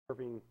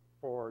serving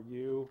for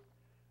you,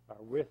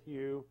 with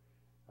you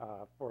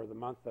for the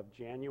month of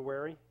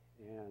January,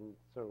 and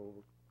so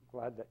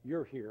glad that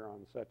you're here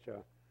on such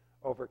a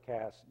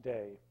overcast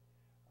day.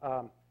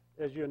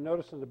 As you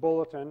notice in the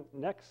bulletin,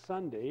 next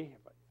Sunday,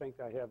 if I think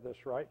I have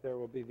this right, there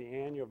will be the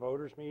annual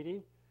voters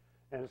meeting,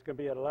 and it's going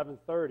to be at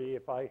 11:30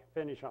 if I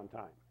finish on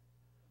time.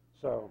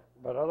 So,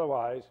 but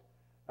otherwise,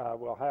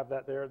 we'll have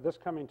that there. This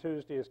coming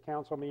Tuesday is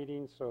council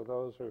meeting, so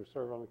those who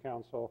serve on the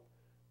council,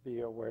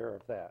 be aware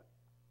of that.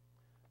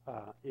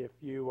 If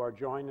you are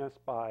joining us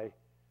by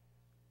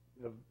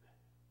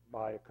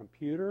a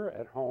computer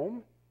at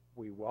home,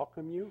 we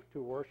welcome you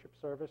to worship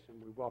service, and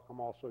we welcome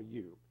also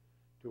you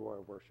to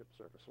our worship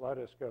service. Let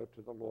us go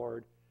to the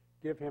Lord,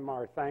 give him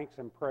our thanks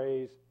and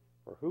praise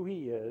for who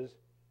he is,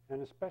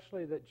 and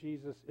especially that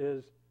Jesus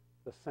is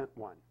the sent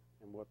one.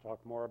 And we'll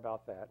talk more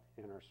about that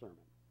in our sermon.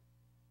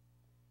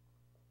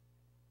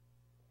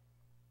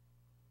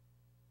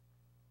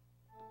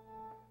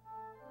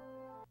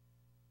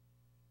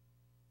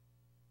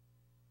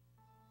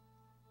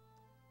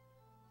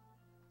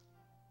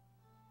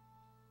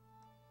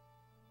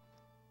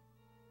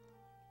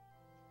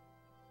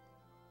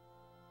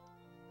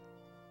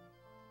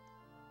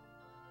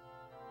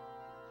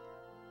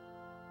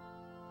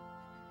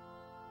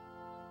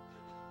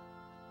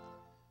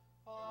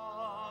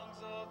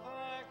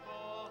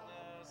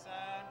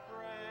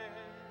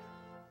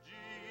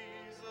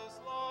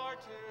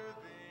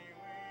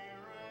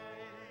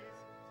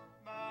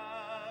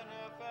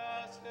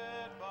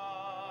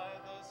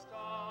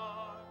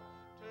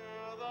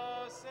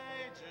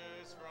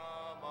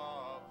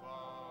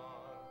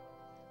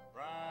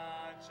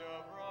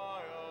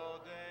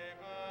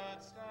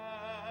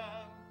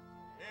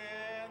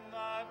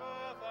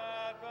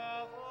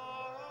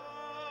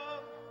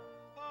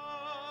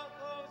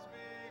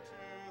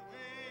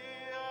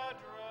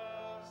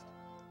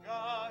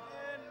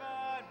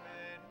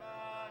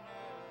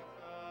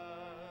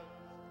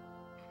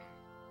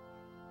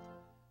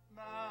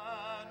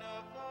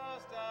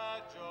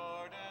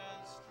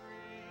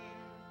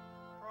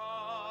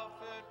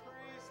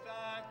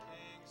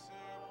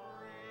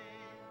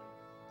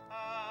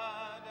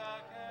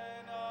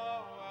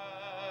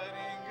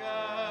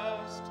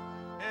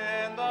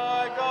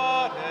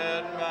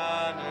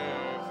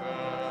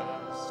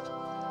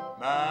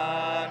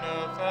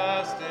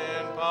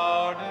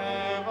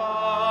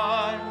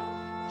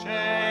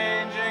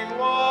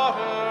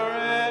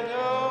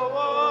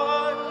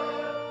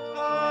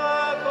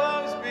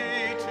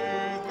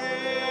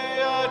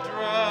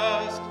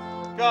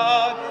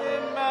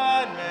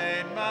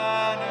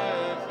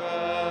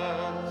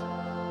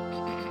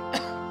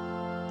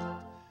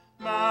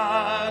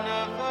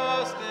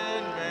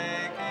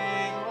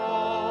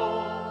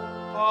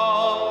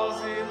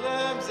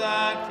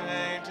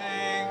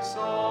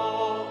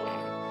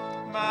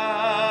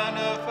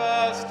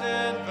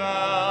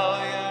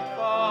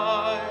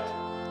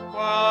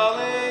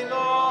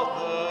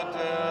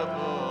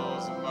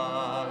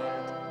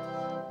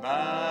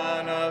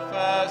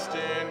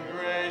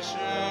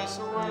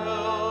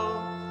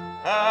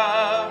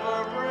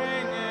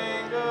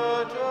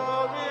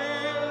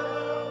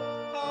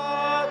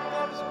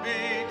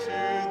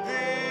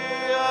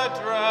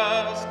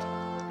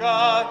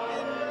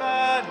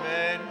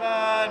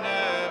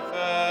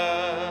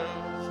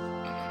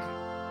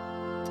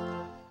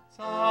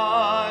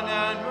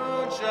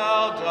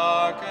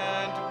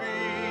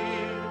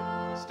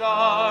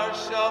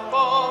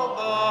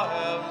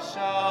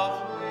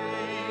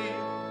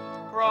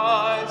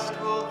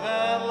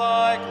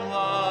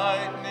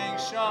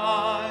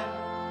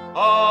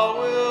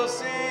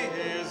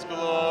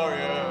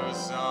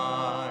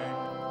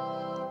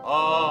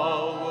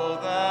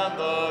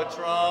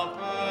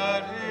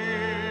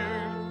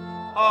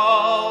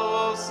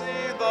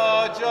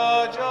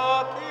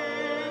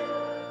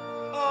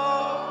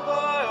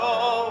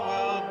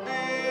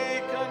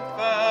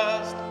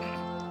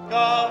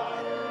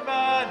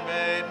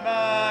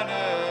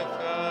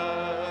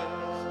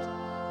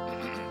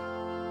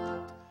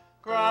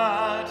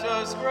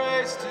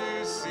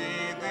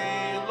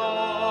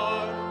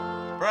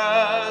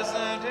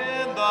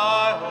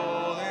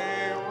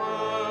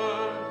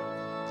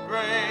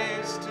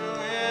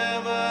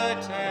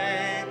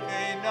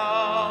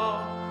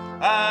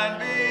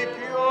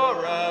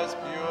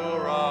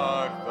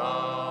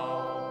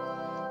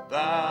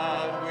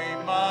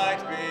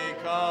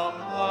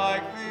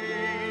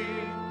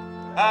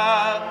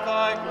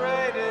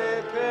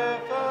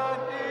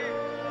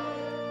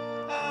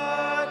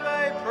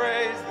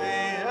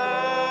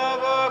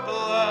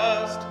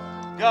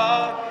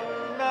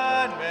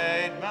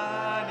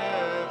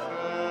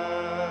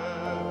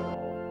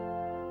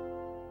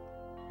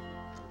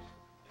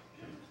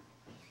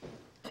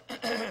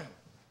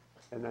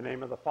 In the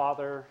name of the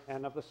Father,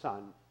 and of the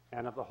Son,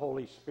 and of the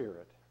Holy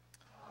Spirit.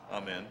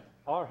 Amen.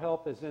 Our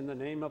help is in the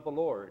name of the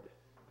Lord,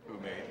 who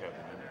made heaven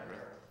and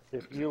earth.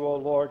 If you, O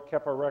Lord,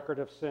 kept a record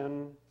of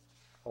sin,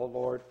 O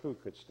Lord, who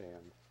could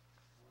stand?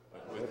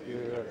 But with you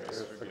there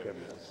is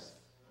forgiveness.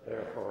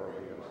 Therefore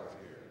we are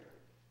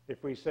here.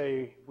 If we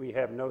say we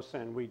have no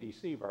sin, we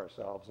deceive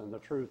ourselves, and the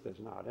truth is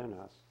not in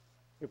us.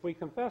 If we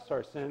confess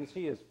our sins,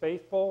 he is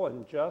faithful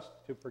and just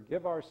to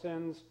forgive our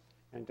sins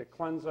and to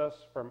cleanse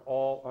us from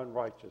all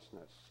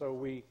unrighteousness. So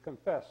we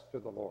confess to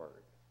the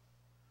Lord.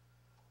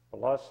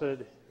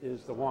 Blessed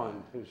is the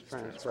one whose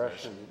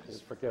transgression is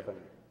forgiven,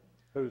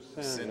 whose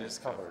sin is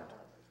covered.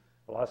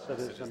 Blessed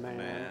is the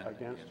man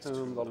against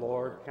whom the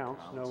Lord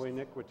counts no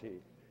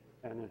iniquity,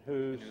 and in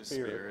whose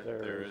spirit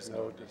there is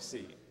no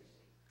deceit.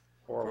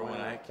 For when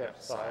I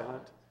kept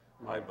silent,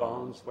 my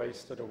bones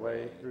wasted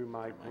away through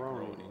my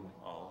groaning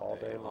all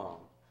day long.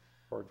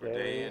 For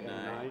day and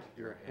night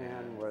your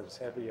hand was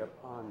heavy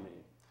upon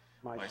me.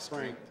 My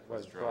strength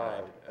was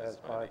dried as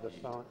by the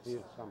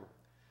summer.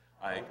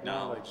 I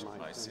acknowledged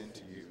my sin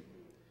to you,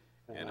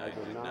 and I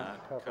did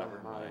not cover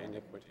my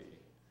iniquity.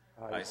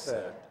 I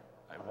said,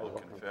 I will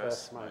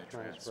confess my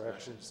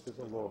transgressions to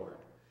the Lord,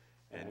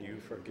 and you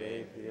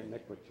forgave the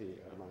iniquity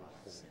of my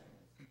sin.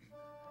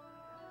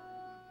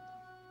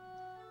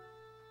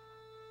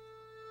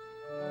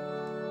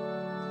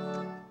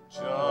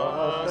 Just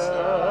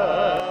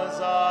as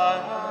I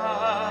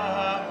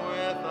am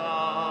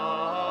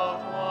without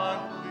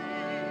one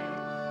plea,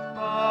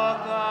 but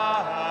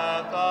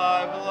that thy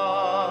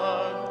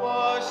blood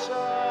was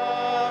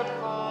shed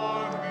for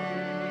me,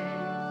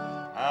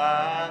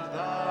 and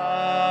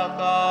that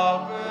thou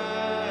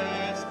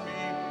bidst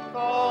me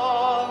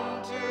come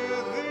to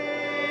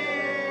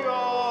thee, O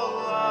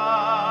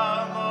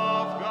Lamb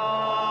of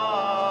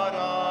God, I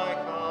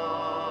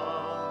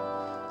come,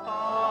 I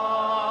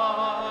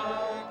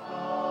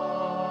come.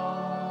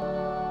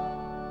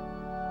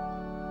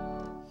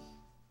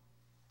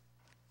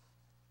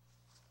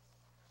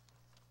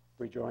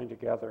 We join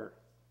together.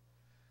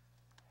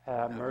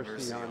 Have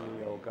mercy on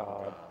me, O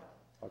God,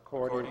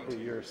 according to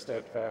your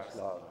steadfast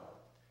love.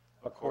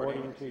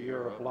 According to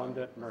your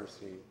abundant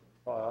mercy,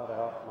 blot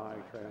out my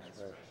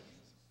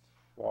transgressions.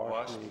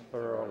 Wash me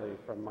thoroughly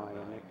from my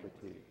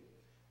iniquity,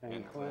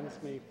 and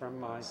cleanse me from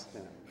my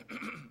sin.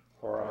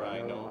 For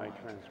I know my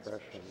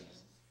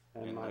transgressions,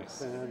 and my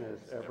sin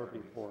is ever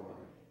before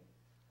me.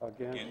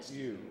 Against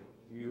you,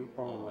 you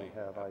only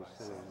have I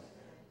sinned,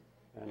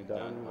 and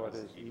done what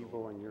is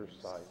evil in your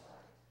sight,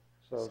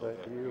 so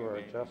that you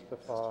are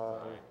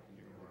justified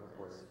in your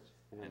words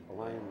and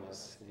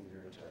blameless in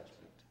your judgment.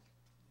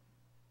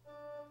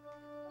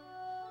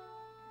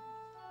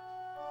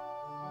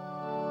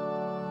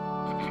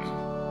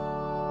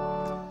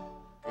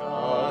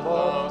 God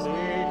loves me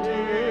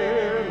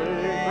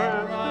dearly,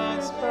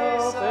 grants me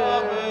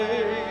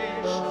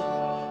salvation.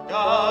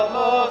 God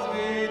loves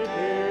me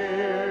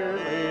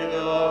dearly,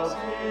 loves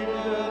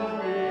even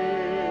me.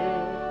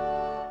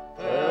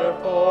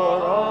 Therefore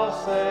I'll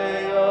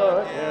say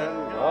again,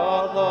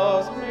 God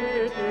loves me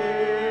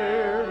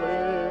dearly,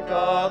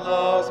 God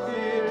loves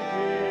me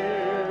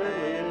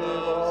dearly,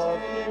 loves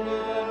even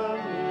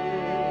me.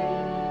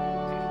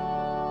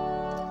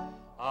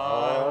 I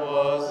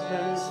was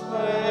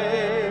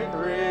enslaved,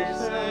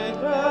 griefs and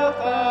death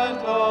and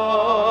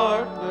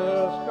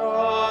darkness.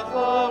 God's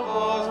love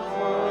was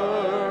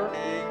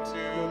working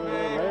to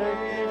make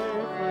me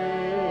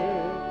free.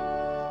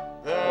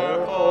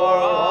 Therefore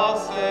I'll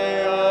say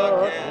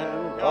again,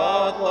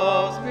 God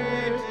loves me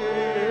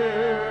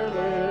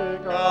dearly,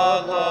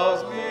 God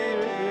loves me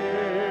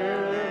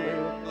dearly,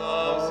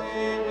 loves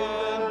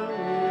even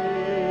me.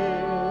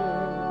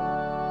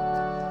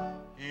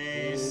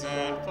 He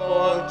sent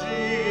for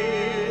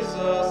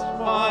Jesus,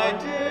 my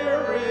dear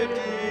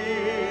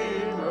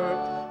Redeemer.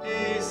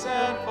 He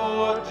sent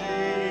for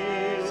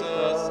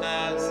Jesus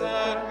and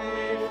set me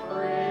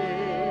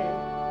free.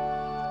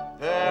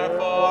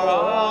 Therefore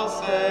I'll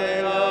say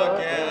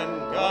again,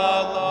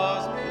 God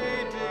loves me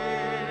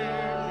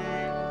dearly,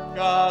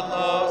 God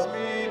loves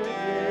me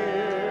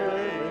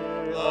dearly,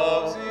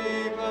 loves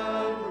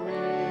even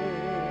me.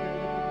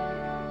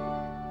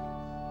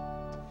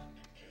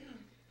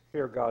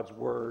 Hear God's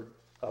word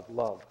of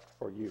love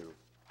for you.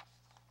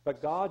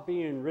 But God,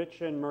 being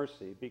rich in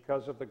mercy,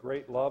 because of the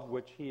great love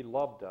which he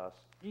loved us,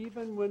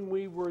 even when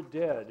we were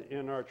dead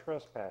in our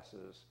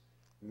trespasses,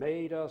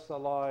 made us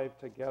alive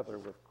together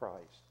with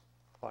Christ.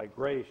 By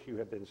grace you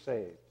have been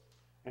saved,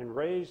 and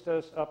raised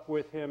us up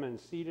with him and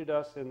seated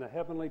us in the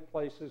heavenly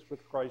places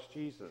with Christ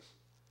Jesus,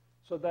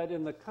 so that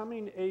in the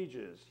coming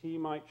ages he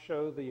might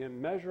show the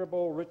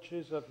immeasurable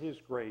riches of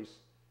his grace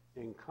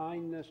in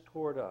kindness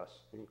toward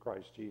us in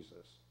Christ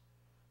Jesus.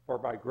 For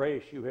by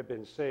grace you have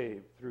been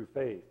saved through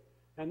faith,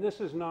 and this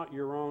is not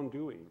your own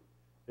doing.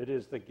 It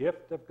is the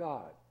gift of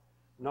God,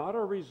 not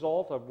a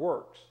result of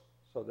works,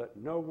 so that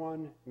no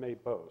one may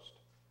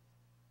boast.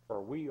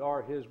 For we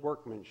are his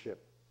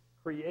workmanship,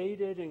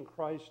 created in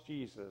Christ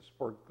Jesus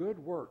for good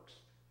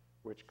works,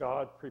 which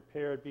God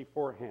prepared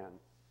beforehand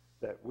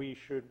that we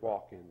should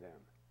walk in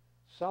them.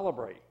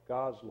 Celebrate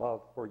God's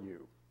love for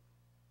you.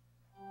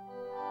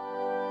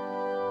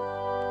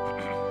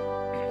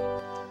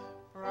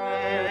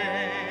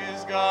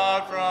 Praise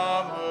God,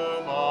 from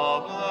whom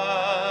all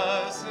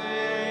blessings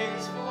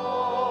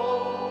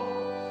flow.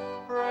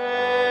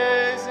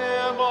 Praise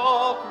him,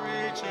 all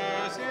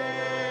creatures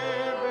here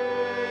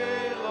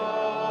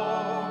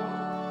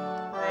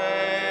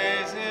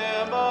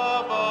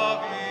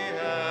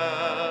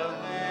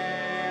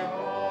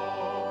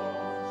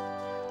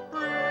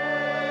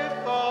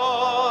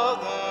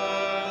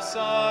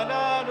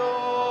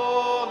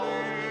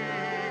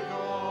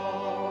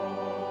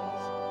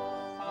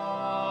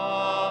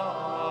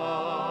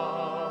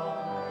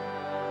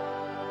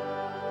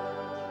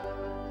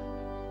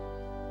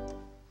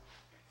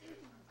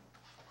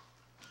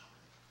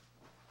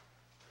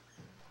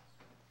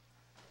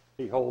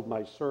Behold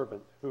my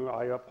servant, whom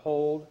I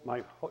uphold,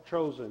 my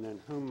chosen, in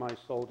whom my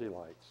soul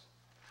delights.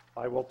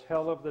 I will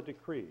tell of the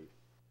decree.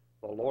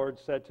 The Lord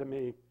said to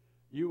me,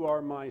 You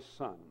are my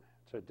son.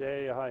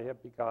 Today I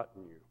have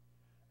begotten you.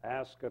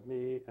 Ask of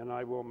me, and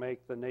I will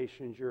make the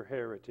nations your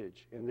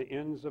heritage, and the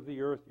ends of the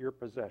earth your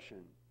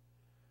possession.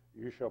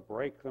 You shall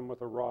break them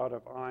with a rod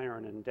of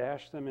iron, and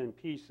dash them in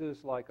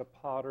pieces like a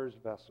potter's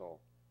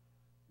vessel.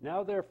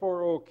 Now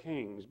therefore, O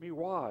kings, be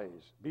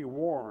wise, be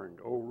warned,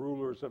 O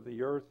rulers of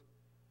the earth.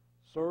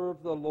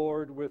 Serve the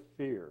Lord with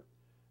fear,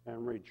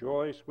 and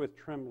rejoice with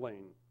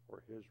trembling,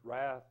 for his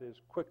wrath is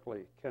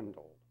quickly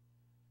kindled.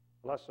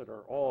 Blessed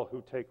are all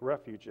who take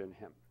refuge in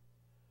him.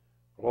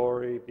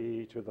 Glory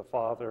be to the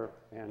Father,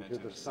 and to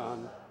the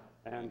Son,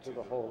 and to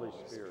the Holy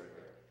Spirit,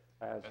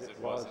 as it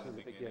was in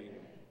the beginning,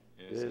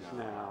 is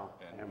now,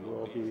 and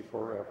will be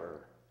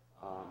forever.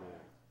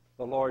 Amen.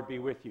 The Lord be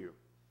with you.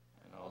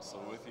 And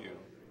also with you.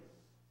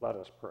 Let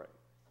us pray.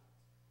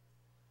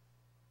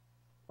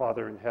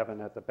 Father in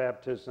heaven, at the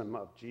baptism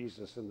of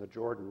Jesus in the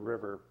Jordan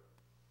River,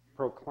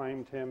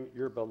 proclaimed him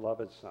your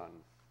beloved Son,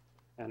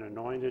 and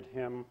anointed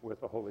him with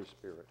the Holy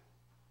Spirit.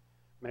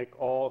 Make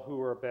all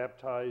who are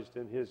baptized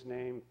in his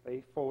name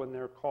faithful in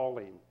their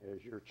calling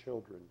as your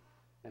children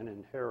and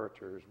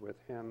inheritors with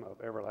him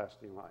of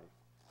everlasting life.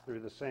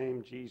 Through the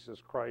same Jesus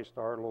Christ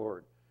our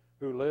Lord,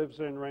 who lives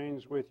and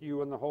reigns with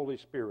you in the Holy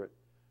Spirit,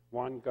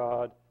 one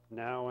God,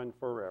 now and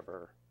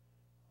forever.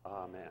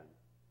 Amen.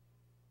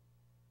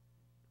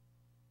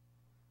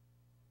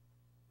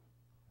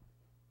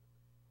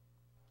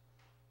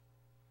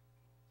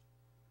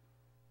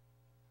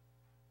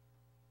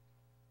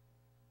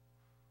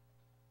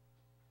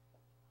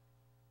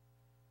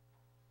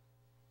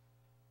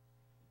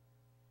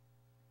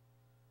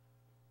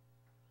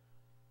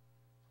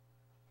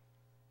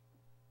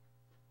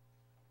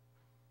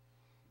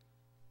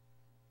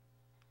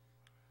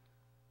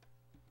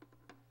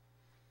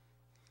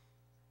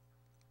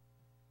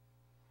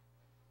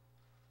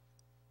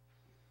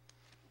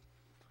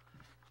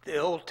 The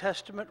Old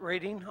Testament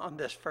reading on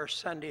this first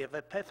Sunday of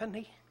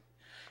Epiphany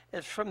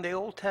is from the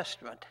Old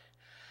Testament,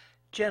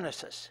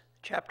 Genesis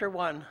chapter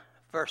 1,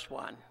 verse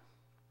 1.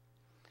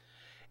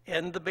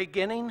 In the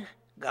beginning,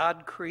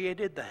 God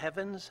created the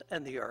heavens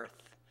and the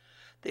earth.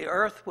 The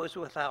earth was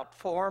without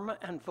form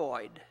and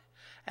void,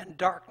 and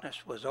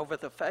darkness was over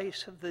the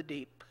face of the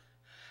deep.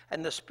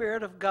 And the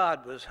Spirit of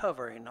God was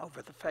hovering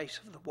over the face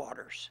of the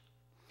waters.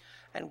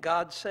 And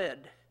God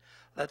said,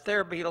 Let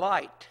there be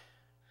light.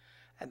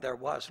 And there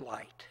was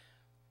light.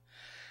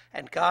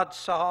 And God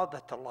saw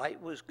that the light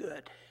was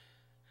good.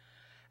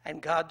 And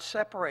God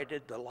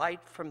separated the light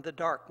from the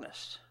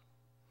darkness.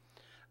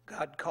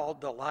 God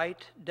called the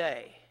light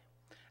day,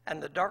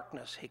 and the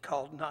darkness he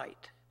called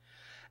night.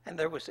 And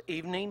there was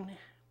evening,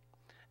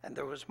 and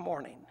there was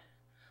morning,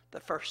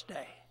 the first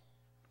day.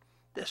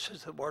 This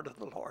is the word of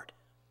the Lord.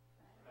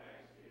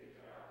 Thanks be to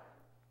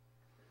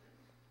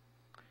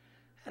God.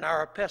 And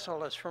our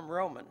epistle is from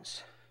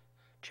Romans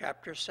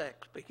chapter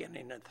 6,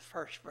 beginning at the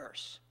first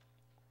verse.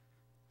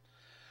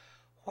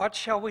 What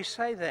shall we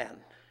say then?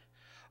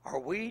 Are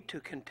we to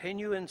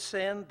continue in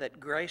sin that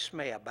grace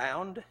may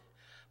abound?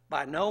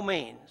 By no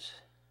means.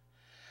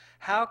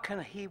 How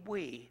can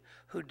we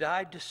who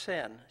died to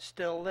sin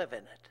still live in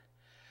it?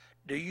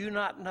 Do you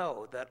not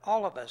know that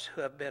all of us who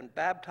have been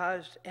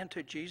baptized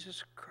into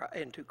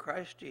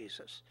Christ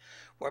Jesus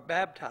were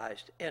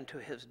baptized into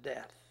his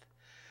death?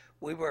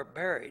 We were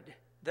buried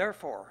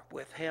therefore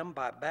with him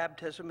by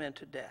baptism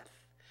into death,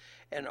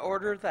 in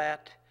order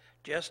that,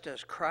 just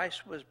as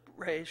Christ was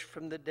raised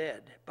from the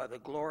dead by the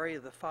glory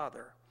of the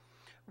Father,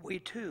 we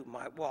too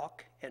might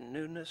walk in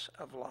newness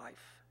of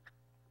life.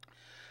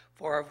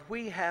 For if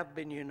we have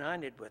been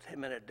united with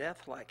him in a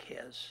death like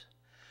his,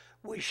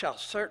 we shall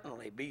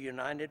certainly be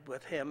united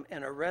with him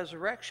in a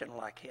resurrection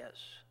like his.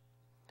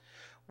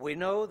 We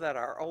know that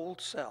our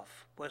old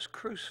self was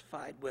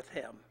crucified with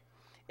him,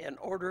 in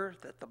order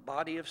that the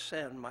body of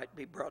sin might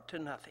be brought to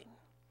nothing,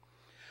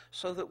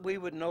 so that we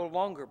would no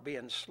longer be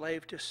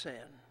enslaved to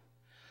sin.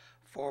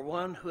 For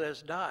one who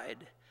has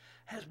died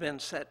has been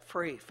set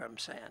free from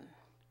sin.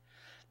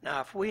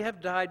 Now, if we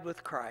have died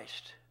with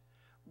Christ,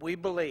 we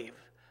believe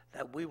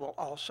that we will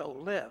also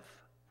live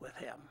with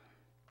him.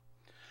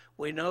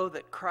 We know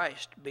that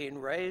Christ, being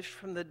raised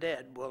from the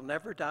dead, will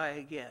never die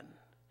again.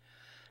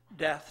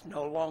 Death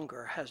no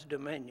longer has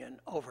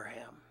dominion over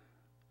him.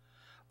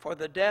 For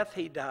the death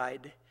he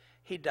died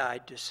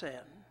to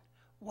sin,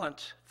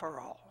 once for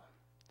all.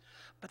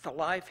 But the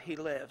life he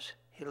lives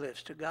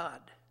to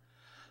God.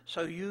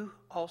 So you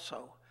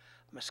also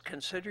must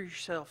consider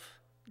yourself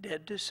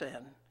dead to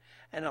sin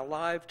and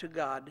alive to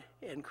God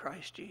in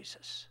Christ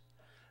Jesus.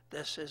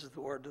 This is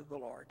the word of the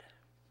Lord.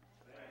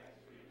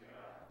 Thanks be to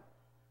God.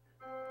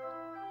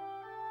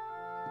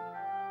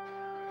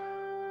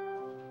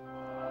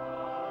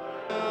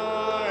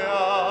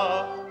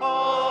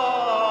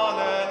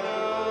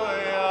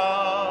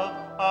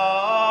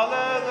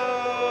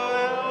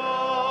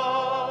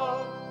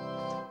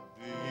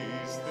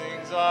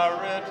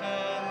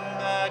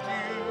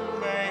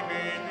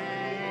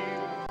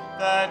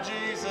 That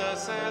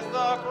is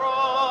the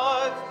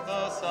Christ,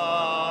 the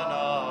Son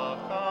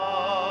of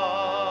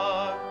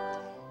God.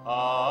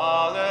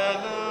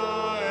 Alleluia,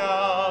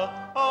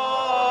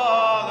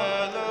 alleluia,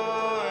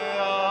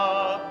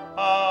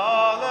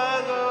 alleluia.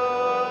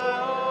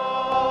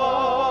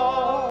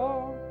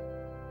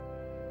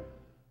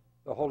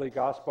 The Holy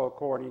Gospel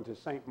according to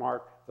St.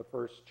 Mark, the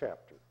first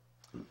chapter.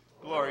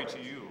 Glory to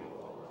you, O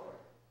Lord.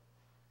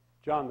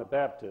 John the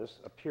Baptist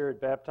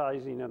appeared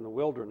baptizing in the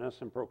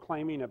wilderness and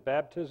proclaiming a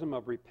baptism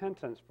of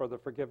repentance for the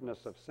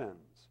forgiveness of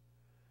sins.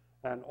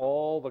 And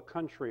all the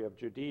country of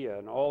Judea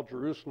and all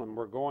Jerusalem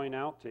were going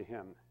out to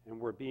him and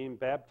were being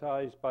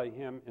baptized by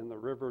him in the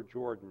river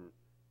Jordan,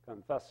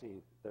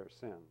 confessing their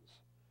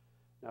sins.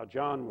 Now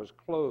John was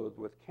clothed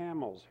with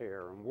camel's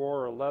hair and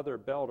wore a leather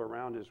belt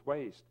around his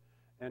waist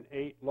and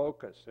ate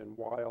locusts and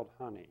wild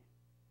honey.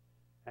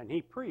 And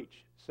he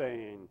preached,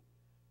 saying,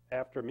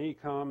 "After me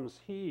comes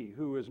he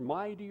who is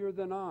mightier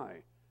than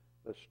I,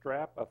 the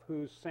strap of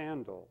whose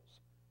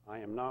sandals I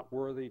am not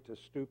worthy to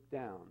stoop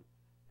down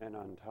and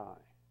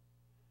untie.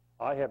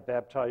 I have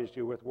baptized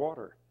you with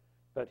water,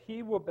 but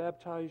he will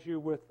baptize you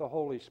with the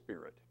Holy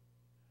Spirit."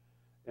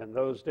 In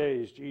those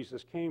days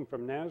Jesus came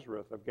from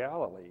Nazareth of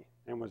Galilee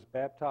and was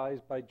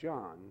baptized by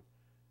John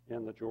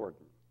in the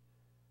Jordan.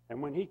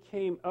 And when he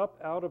came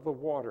up out of the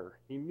water,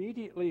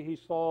 immediately he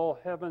saw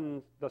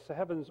the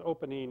heavens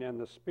opening and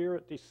the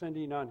Spirit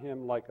descending on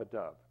him like a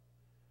dove.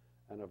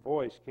 And a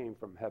voice came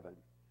from heaven,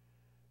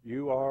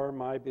 "You are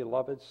my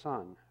beloved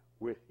Son.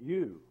 With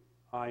you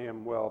I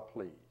am well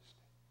pleased."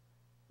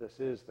 This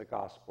is the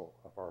gospel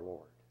of our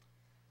Lord.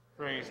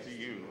 Praise to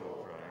you,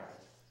 O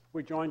Christ.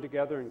 We join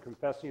together in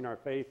confessing our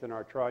faith in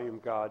our triune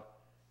God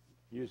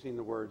using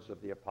the words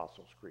of the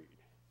Apostles' Creed.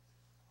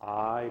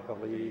 I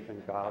believe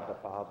in God the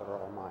Father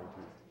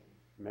Almighty,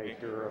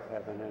 maker of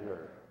heaven and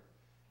earth,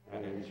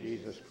 and in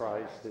Jesus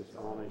Christ, his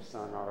only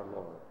Son, our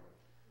Lord,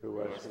 who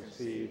was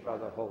conceived by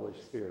the Holy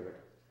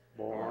Spirit,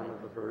 born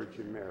of the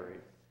Virgin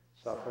Mary,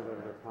 suffered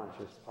under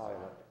Pontius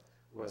Pilate,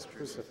 was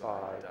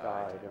crucified,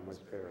 died, and was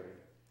buried.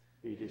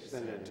 He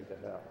descended into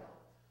hell.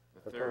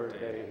 The third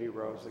day he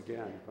rose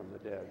again from the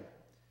dead.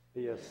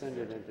 He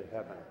ascended into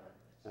heaven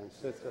and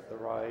sits at the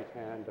right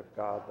hand of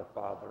God the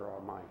Father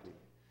Almighty.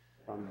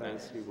 From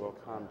thence he will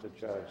come to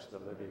judge the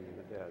living and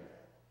the dead.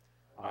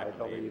 I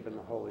believe in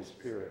the Holy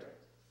Spirit,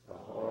 the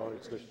holy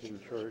Christian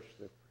church,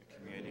 the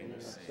communion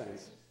of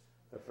saints,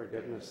 the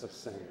forgiveness of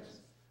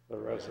sins, the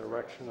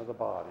resurrection of the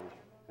body,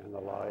 and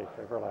the life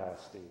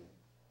everlasting.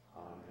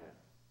 Amen.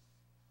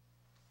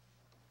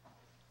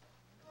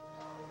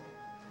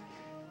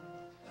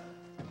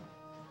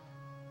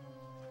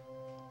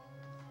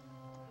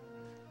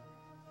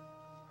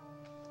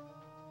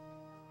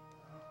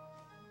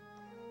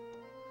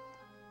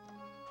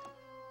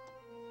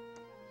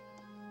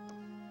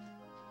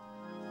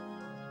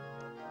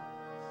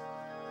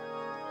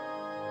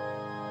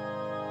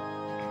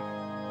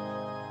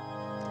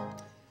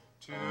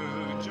 To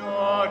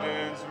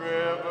Jordan's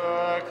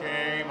river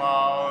came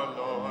our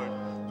Lord,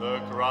 the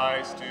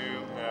Christ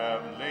whom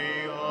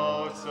heavenly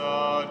hosts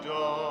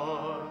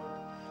adore.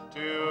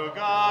 To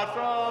God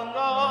from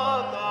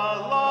God, the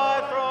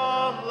light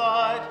from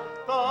light,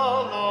 the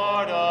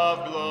Lord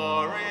of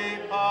glory,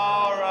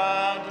 power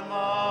and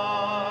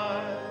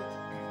might.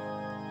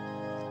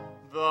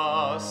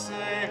 The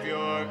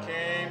Savior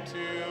came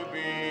to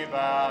be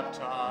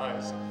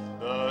baptized,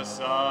 the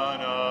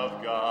Son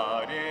of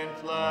God in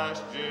flesh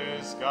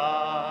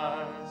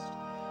disguised,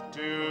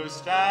 to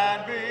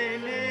stand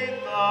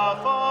beneath the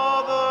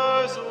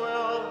Father's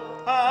will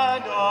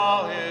and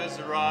all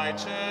his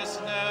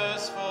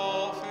righteousness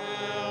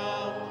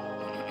fulfill.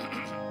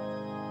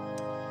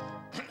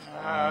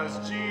 As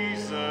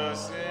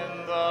Jesus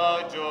in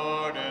the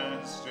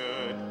Jordan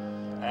stood,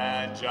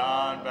 and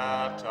John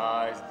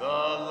baptized the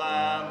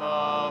Lamb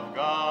of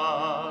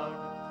God,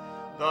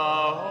 the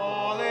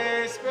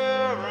Holy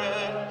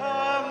Spirit,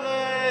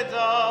 heavenly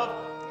dove,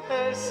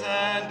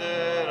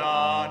 descended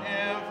on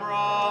him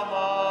from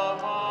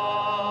above.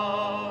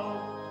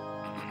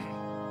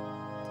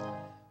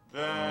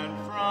 Then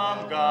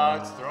from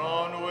God's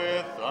throne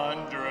with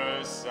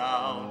thunderous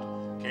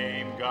sound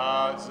came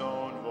God's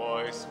own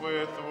voice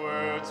with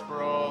words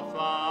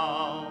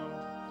profound.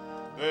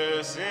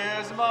 This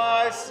is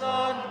my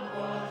Son,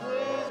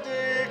 whose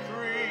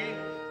decree,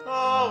 the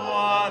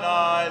one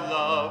I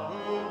love,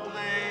 who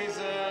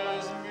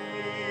pleases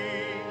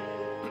me.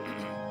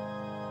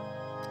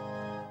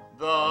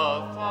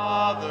 The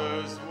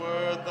Father's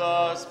word,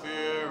 the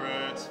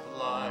Spirit's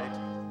flight,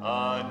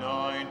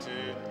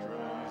 anointed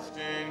Christ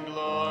in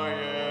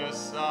glorious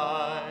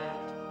sight.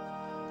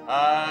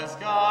 As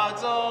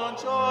God's own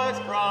choice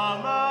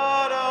from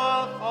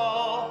Adam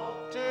fall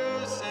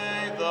to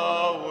save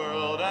the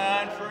world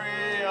and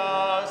free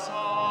us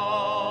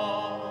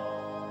all.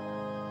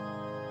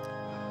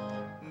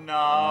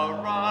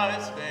 Now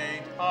rise,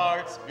 faint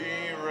hearts,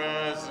 be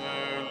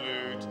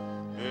resolute.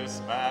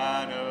 This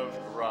man of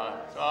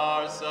Christ,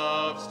 our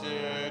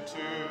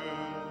substitute.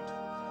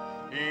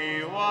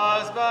 He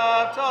was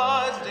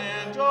baptized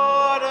in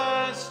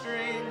Jordan's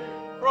stream,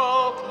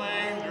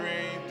 proclaimed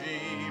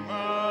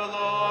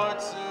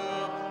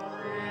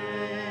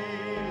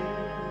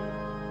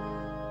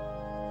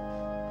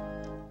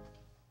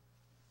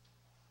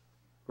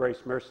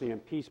Grace, mercy,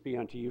 and peace be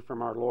unto you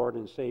from our Lord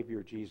and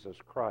Savior Jesus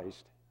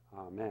Christ.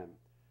 Amen.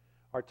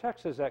 Our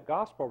text is that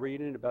gospel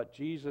reading about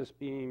Jesus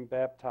being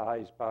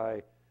baptized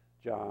by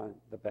John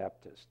the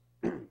Baptist.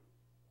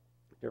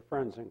 Dear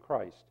friends in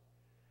Christ,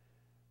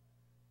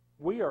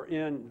 we are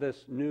in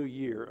this new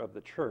year of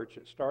the church.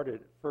 It started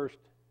first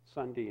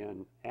Sunday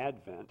in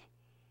Advent,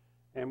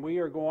 and we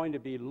are going to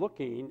be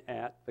looking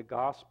at the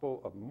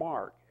Gospel of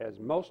Mark as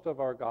most of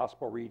our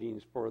gospel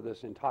readings for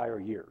this entire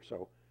year.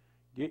 So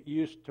get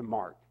used to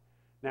Mark.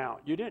 Now,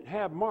 you didn't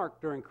have Mark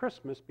during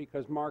Christmas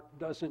because Mark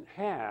doesn't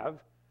have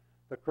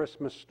the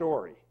Christmas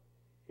story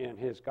in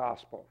his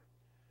gospel.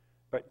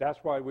 But that's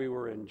why we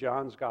were in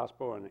John's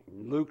gospel and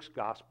in Luke's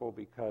gospel,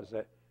 because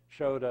it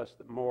showed us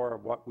that more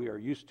of what we are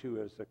used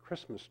to as the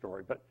Christmas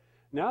story. But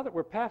now that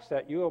we're past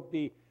that, you'll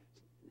be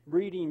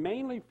reading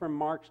mainly from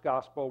Mark's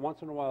gospel.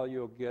 Once in a while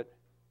you'll get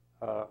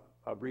a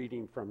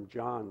reading from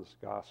John's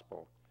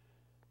gospel.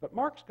 But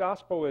Mark's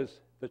gospel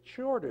is the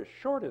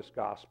shortest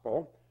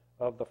gospel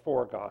of the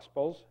four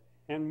gospels,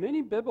 and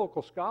many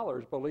biblical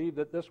scholars believe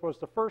that this was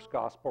the first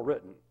gospel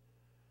written.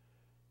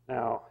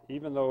 Now,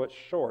 even though it's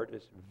short,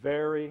 it's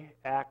very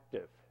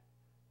active,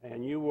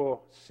 and you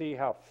will see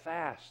how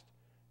fast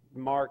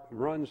Mark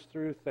runs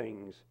through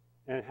things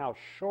and how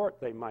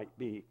short they might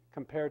be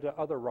compared to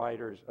other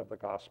writers of the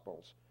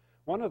Gospels.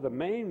 One of the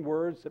main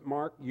words that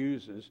Mark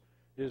uses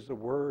is the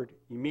word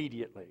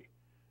immediately.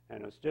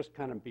 And it's just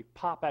kind of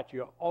pop at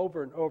you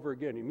over and over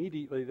again.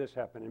 Immediately this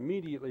happened,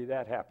 immediately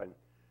that happened.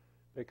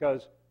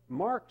 Because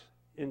Mark's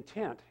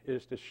intent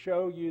is to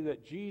show you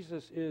that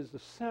Jesus is the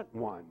sent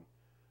one,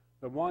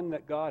 the one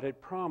that God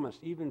had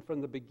promised even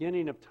from the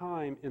beginning of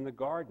time in the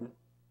garden,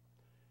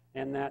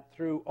 and that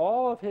through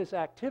all of his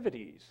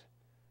activities,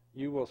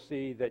 you will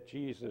see that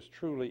Jesus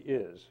truly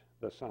is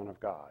the Son of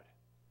God.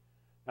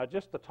 Now,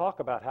 just to talk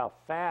about how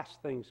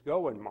fast things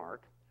go in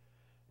Mark,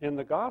 in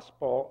the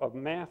Gospel of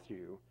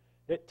Matthew,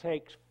 it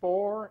takes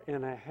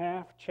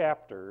 4.5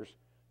 chapters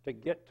to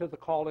get to the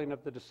calling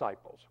of the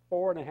disciples.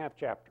 4.5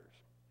 chapters.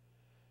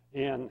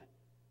 In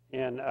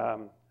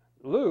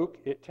Luke,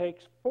 it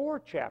takes 4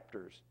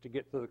 chapters to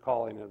get to the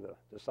calling of the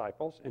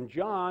disciples. In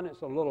John,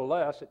 it's a little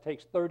less. It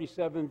takes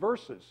 37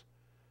 verses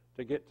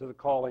to get to the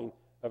calling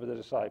of the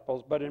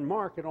disciples. But in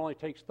Mark, it only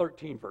takes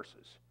 13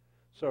 verses.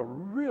 So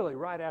really,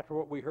 right after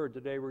what we heard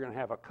today, we're going to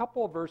have a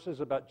couple of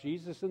verses about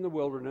Jesus in the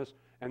wilderness,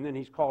 and then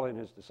he's calling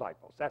his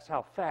disciples. That's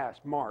how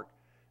fast Mark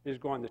is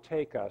going to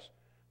take us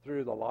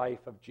through the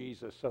life of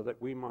Jesus so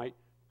that we might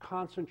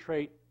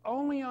concentrate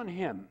only on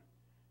him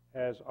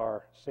as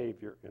our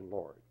Savior and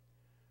Lord.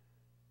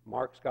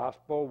 Mark's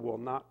gospel will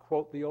not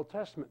quote the Old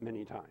Testament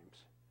many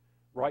times.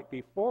 Right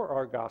before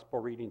our gospel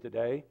reading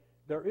today,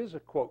 there is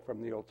a quote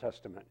from the Old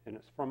Testament, and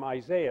it's from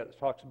Isaiah that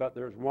talks about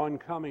there's one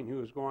coming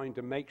who is going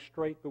to make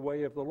straight the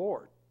way of the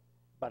Lord.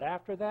 But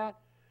after that,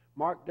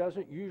 Mark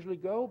doesn't usually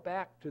go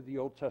back to the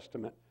Old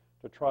Testament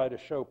to try to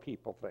show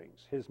people things.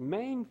 His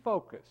main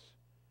focus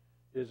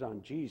is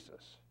on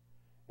Jesus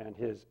and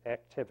his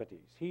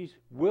activities. He's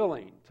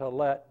willing to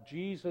let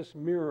Jesus'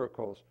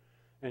 miracles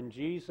and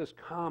Jesus'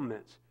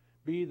 comments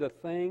be the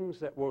things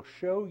that will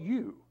show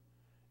you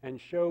and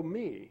show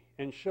me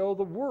and show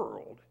the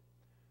world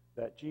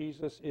that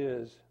Jesus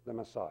is the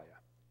Messiah.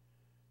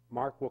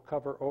 Mark will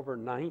cover over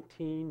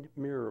 19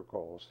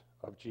 miracles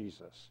of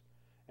Jesus,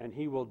 and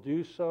he will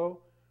do so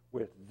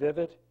with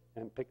vivid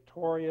and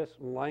pictorial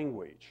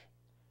language.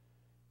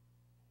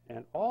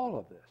 And all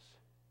of this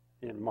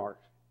in Mark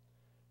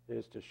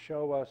is to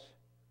show us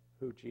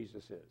who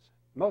Jesus is.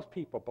 Most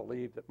people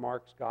believe that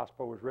Mark's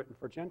gospel was written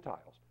for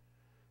Gentiles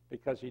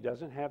because he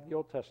doesn't have the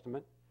Old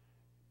Testament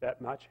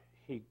that much.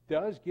 He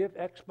does give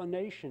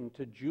explanation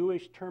to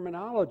Jewish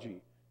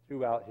terminology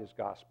throughout his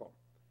gospel.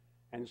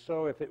 And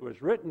so if it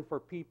was written for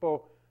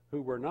people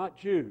who were not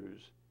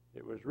Jews,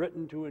 it was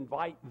written to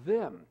invite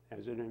them,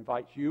 as it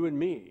invites you and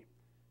me,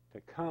 to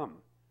come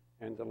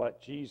and to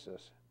let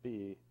Jesus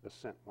be the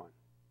sent one.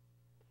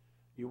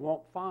 You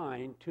won't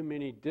find too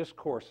many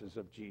discourses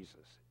of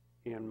Jesus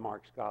in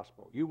Mark's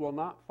gospel. You will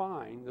not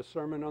find the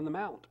Sermon on the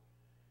Mount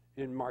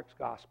in Mark's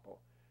gospel.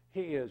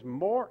 He is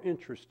more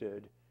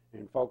interested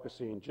in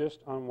focusing just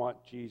on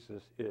what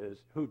Jesus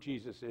is, who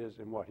Jesus is,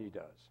 and what he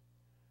does.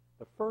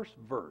 The first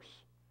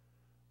verse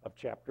of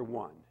chapter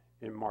 1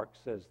 in Mark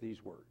says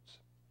these words: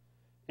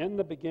 in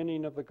the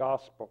beginning of the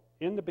gospel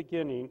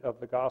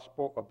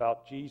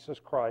about Jesus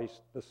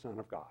Christ, the Son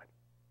of God.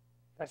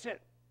 That's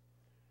it.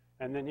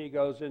 And then he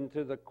goes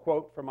into the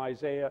quote from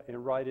Isaiah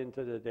and right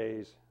into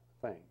today's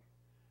thing.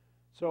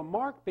 So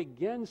Mark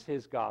begins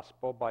his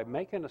gospel by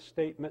making a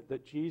statement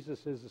that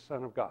Jesus is the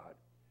Son of God.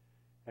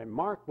 And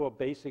Mark will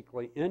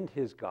basically end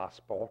his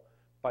gospel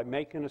by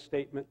making a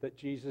statement that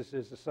Jesus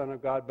is the Son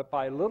of God, but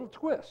by a little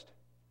twist.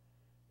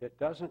 It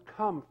doesn't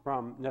come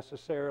from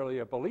necessarily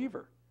a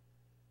believer.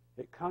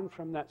 It comes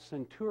from that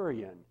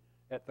centurion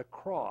at the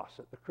cross,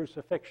 at the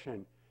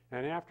crucifixion.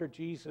 And after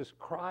Jesus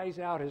cries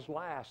out his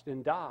last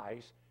and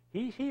dies,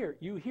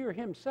 you hear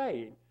him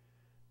saying,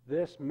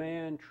 this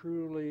man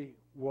truly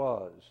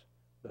was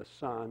the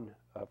Son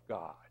of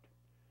God.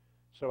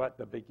 So at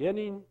the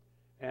beginning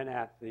and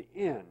at the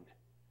end,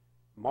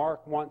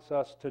 Mark wants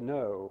us to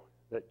know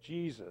that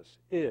Jesus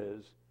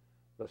is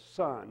the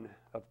Son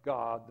of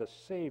God, the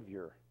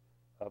Savior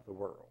of the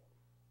world.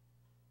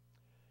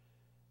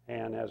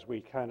 And as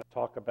we kind of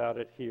talk about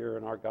it here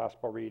in our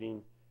gospel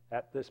reading,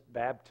 at this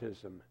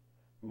baptism,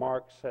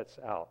 Mark sets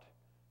out,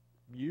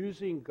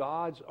 using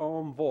God's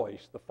own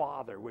voice, the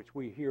Father, which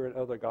we hear in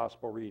other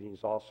gospel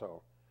readings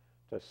also,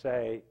 to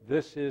say,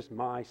 "This is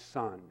my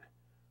Son.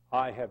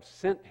 I have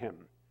sent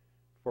him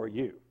for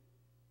you."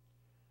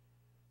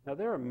 Now,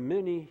 there are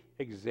many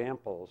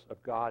examples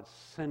of God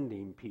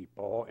sending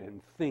people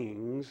and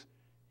things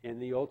in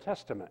the Old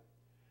Testament.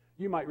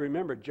 You might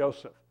remember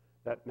Joseph,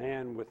 that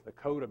man with the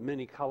coat of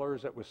many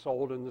colors that was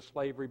sold into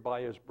slavery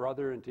by his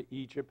brother into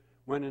Egypt,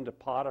 went into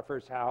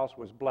Potiphar's house,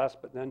 was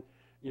blessed, but then,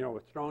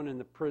 was thrown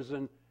into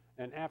prison,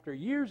 and after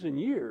years and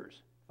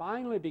years,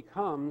 finally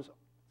becomes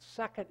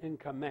second in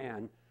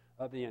command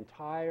of the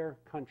entire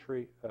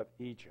country of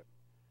Egypt.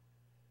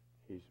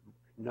 He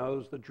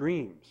knows the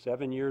dream,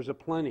 7 years of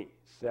plenty,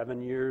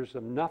 7 years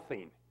of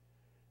nothing.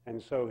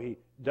 And so he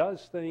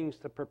does things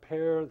to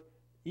prepare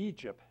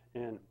Egypt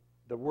and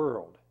the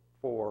world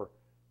for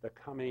the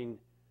coming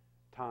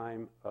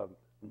time of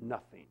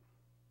nothing.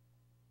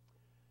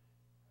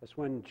 It's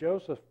when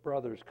Joseph's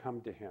brothers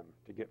come to him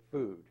to get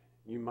food.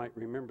 You might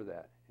remember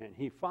that. And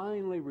he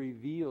finally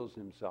reveals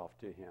himself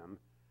to him.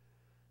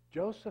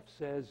 Joseph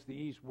says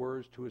these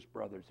words to his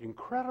brothers,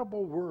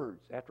 incredible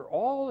words. After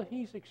all that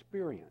he's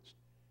experienced,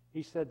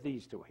 he said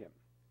these to him.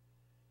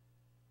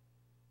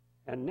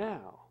 "And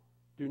now,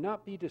 do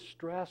not be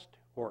distressed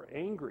or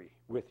angry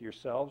with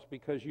yourselves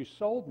because you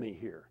sold me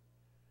here.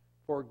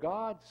 For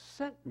God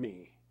sent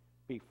me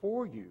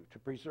before you to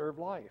preserve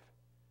life.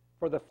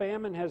 For the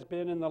famine has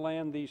been in the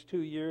land these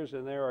 2 years,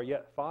 and there are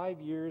yet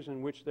 5 years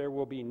in which there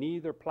will be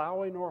neither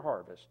plowing nor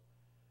harvest.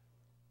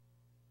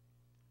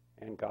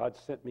 And God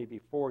sent me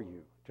before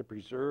you to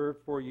preserve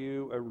for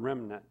you a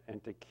remnant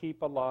and to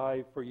keep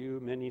alive for you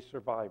many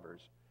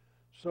survivors.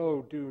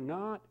 So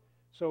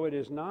it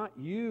is not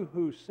you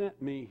who sent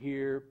me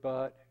here,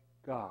 but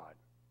God."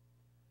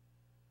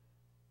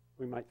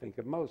 We might think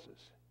of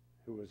Moses,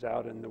 who was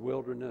out in the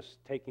wilderness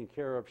taking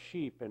care of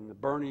sheep, and the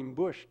burning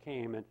bush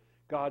came, and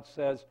God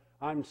says,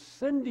 "I'm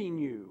sending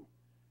you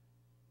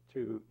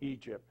to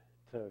Egypt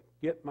to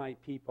get my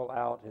people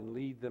out and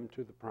lead them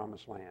to the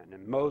promised land."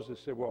 And Moses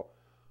said, "Well,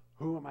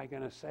 who am I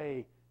going to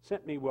say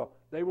sent me?" Well,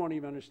 they won't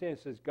even understand.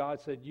 It says, God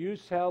said, "You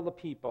tell the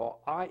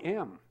people, I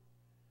am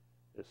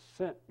that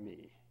sent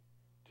me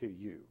to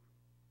you."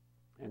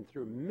 And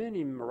through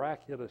many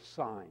miraculous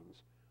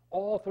signs,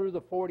 all through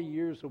the 40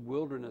 years of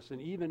wilderness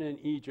and even in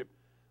Egypt,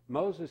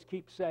 Moses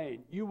keeps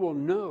saying, "You will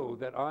know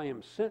that I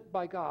am sent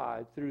by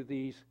God through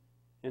these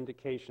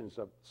indications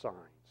of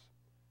signs."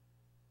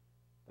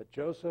 But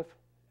Joseph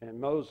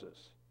and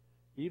Moses,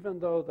 even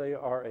though they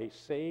are a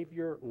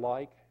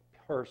Savior-like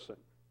person,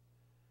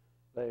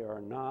 they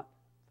are not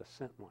the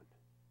sent one.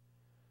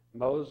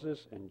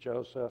 Moses and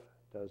Joseph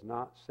does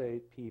not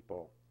save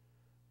people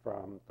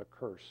from the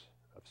curse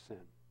of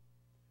sin.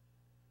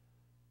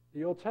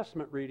 The Old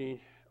Testament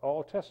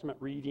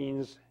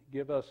readings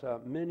give us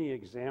many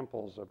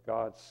examples of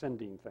God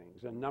sending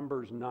things. In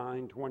Numbers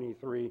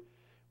 9:23,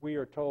 we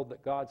are told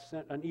that God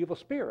sent an evil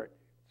spirit.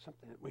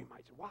 Something that we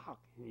might say, wow,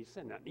 can he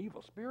send an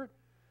evil spirit?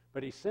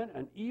 But he sent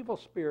an evil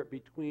spirit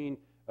between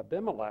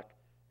Abimelech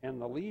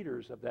and the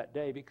leaders of that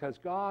day because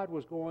God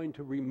was going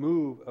to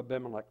remove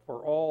Abimelech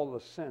for all the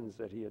sins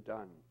that he had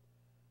done.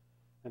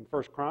 In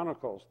 1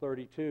 Chronicles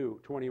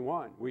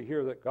 32:21, we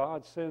hear that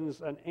God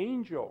sends an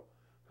angel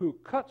who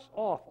cuts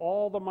off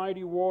all the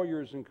mighty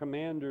warriors and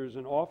commanders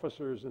and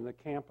officers in the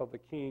camp of the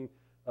king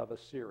of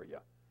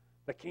Assyria.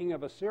 The king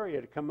of Assyria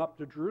had come up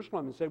to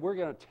Jerusalem and said, "We're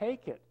going to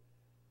take it."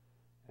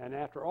 And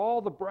after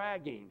all the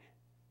bragging,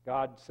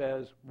 God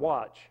says,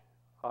 "Watch,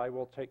 I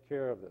will take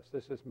care of this.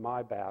 This is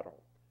my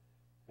battle."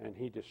 And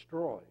he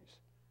destroys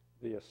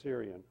the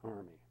Assyrian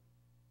army.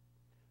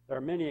 There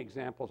are many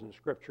examples in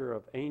Scripture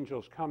of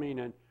angels coming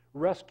and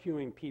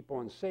rescuing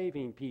people and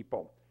saving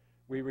people.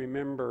 We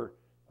remember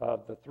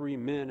the 3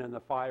 men in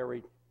the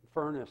fiery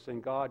furnace,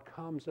 and God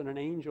comes in an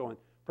angel and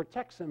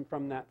protects them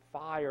from that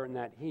fire and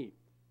that heat.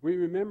 We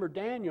remember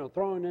Daniel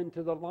thrown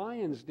into the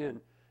lion's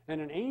den,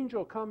 and an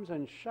angel comes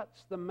and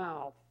shuts the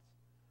mouth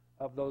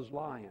of those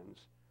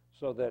lions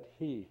so that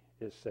he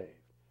is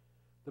saved.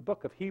 The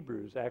book of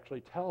Hebrews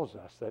actually tells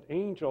us that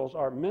angels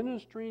are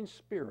ministering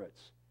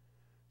spirits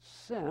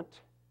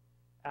sent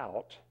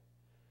out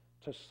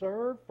to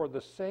serve for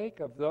the sake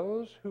of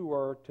those who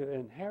are to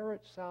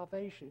inherit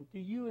salvation, to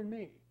you and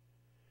me.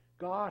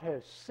 God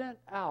has sent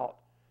out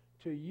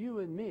to you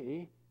and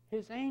me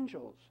his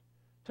angels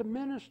to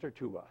minister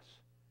to us.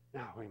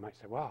 Now, we might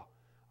say, well,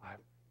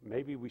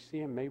 maybe we see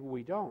him, maybe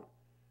we don't.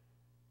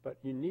 But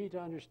you need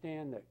to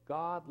understand that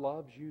God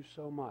loves you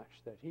so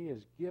much that he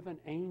has given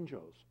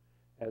angels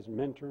as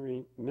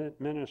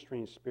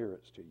ministering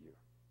spirits to you.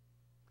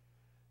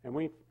 And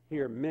we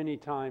hear many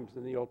times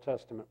in the Old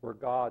Testament where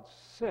God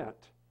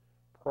sent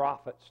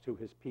prophets to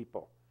his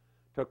people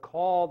to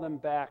call them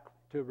back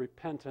to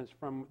repentance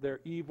from their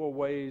evil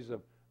ways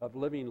of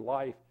living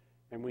life.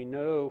 And we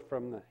know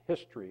from the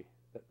history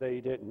that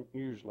they didn't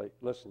usually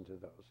listen to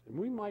those. And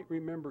we might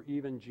remember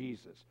even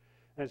Jesus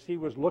as he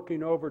was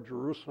looking over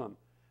Jerusalem,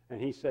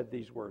 and he said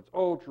these words,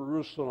 "Oh,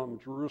 Jerusalem,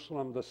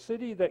 Jerusalem, the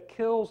city that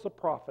kills the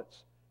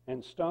prophets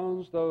and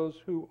stones those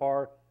who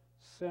are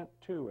sent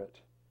to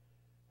it.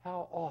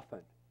 How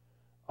often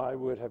I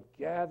would have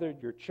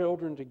gathered your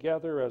children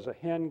together as a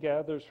hen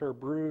gathers her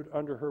brood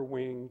under her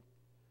wing,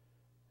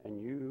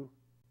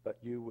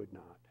 but you would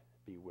not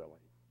be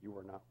willing." You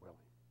were not willing.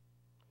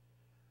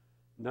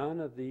 None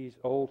of these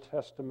Old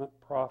Testament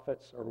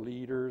prophets or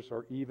leaders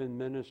or even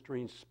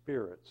ministering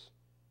spirits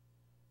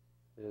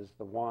is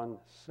the one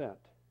sent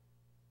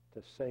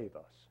to save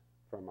us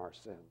from our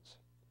sins.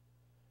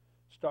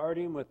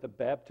 Starting with the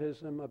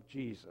baptism of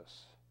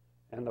Jesus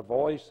and the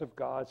voice of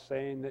God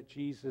saying that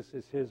Jesus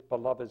is his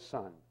beloved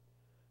Son,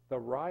 the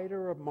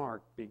writer of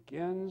Mark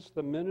begins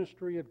the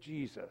ministry of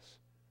Jesus,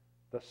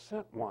 the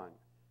sent one,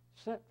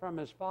 sent from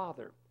his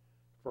Father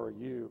for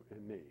you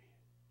and me.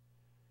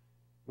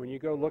 When you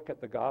go look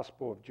at the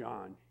Gospel of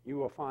John, you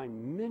will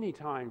find many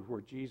times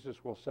where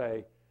Jesus will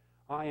say,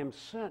 "I am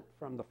sent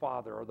from the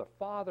Father," or "the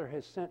Father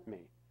has sent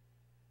me."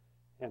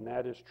 And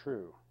that is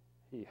true.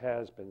 He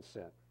has been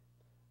sent.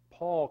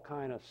 Paul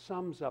kind of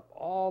sums up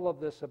all of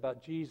this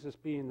about Jesus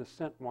being the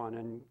sent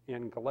one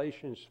in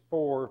Galatians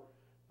 4,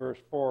 verse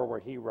 4, where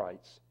he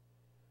writes,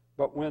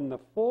 "But when the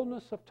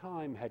fullness of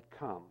time had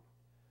come,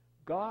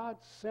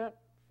 God sent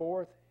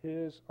forth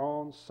his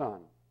own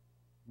Son,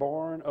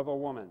 born of a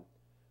woman,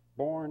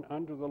 born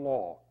under the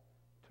law,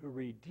 to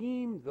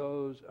redeem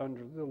those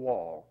under the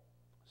law,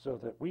 so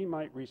that we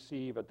might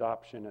receive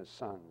adoption as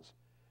sons.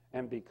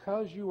 And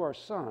because you are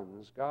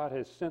sons, God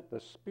has sent the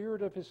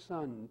Spirit of his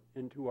Son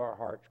into our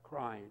hearts,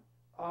 crying,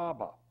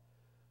 'Abba,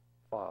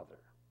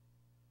 Father.'"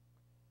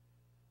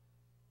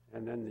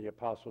 And then the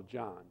Apostle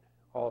John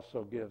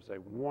also gives a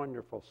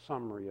wonderful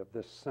summary of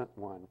this sent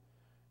one,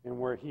 and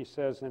where he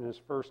says in his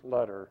first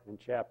letter in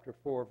chapter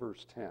 4,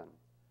 verse 10,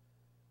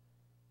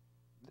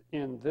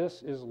 "In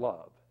this is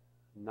love,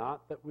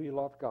 not that we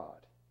love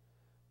God,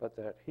 but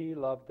that he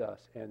loved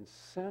us and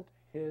sent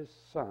his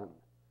Son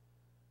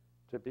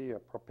to be a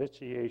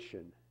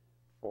propitiation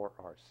for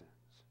our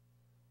sins."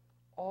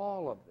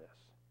 All of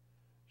this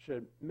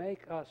should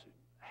make us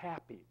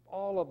happy.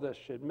 All of this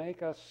should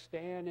make us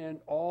stand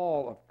in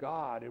awe of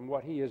God and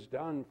what he has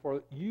done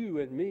for you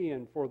and me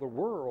and for the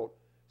world,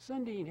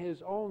 sending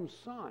his own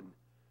Son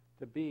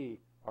to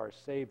be our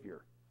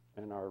Savior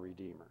and our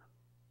Redeemer.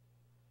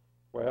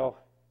 Well,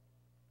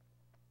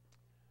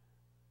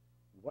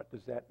 what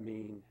does that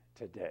mean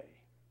today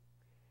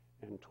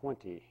in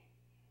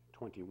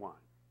 2021?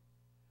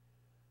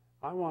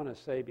 I want to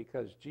say,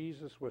 because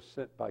Jesus was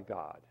sent by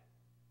God,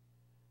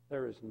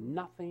 there is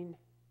nothing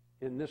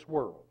in this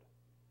world,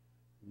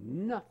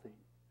 nothing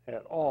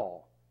at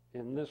all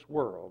in this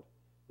world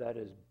that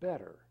is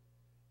better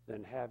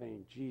than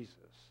having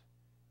Jesus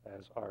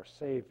as our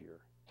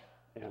Savior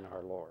and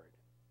our Lord.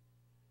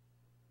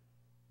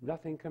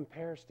 Nothing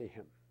compares to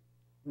him.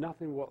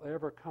 Nothing will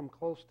ever come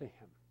close to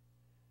him.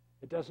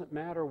 It doesn't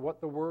matter what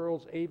the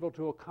world's able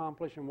to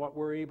accomplish and what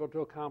we're able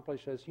to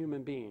accomplish as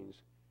human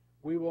beings.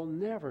 We will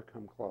never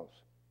come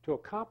close to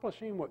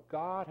accomplishing what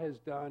God has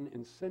done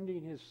in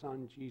sending his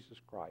Son, Jesus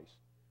Christ,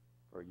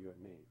 for you and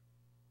me.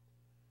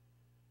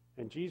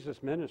 In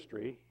Jesus'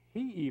 ministry,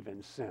 he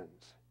even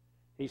sends.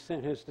 He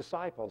sent his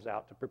disciples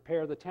out to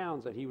prepare the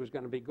towns that he was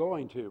going to be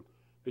going to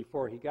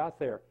before he got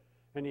there.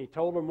 And he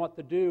told them what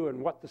to do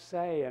and what to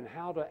say and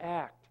how to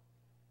act.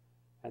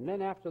 And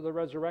then after the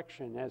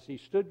resurrection, as he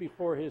stood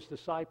before his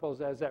disciples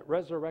as that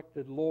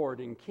resurrected Lord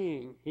and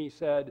King, he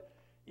said,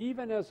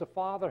 "Even as the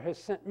Father has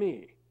sent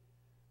me,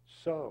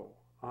 so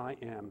I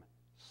am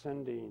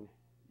sending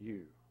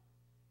you."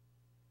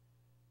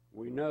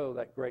 We know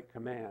that great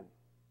command,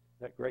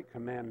 that great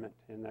commandment,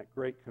 and that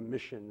great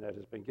commission that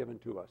has been given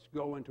to us.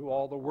 Go into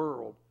all the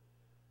world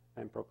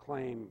and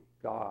proclaim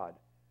God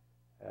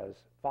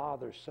as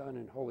Father, Son,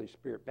 and Holy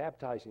Spirit,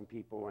 baptizing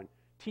people and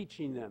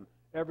teaching them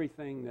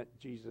everything that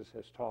Jesus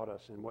has taught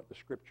us and what the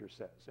Scripture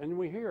says. And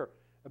we hear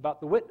about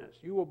the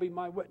witness. You will be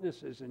my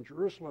witnesses in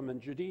Jerusalem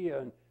and Judea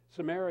and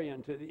Samaria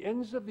and to the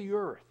ends of the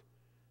earth.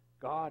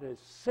 God is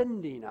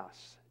sending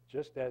us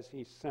just as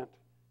he sent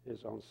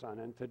his own Son.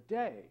 And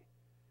today,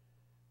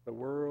 the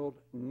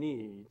world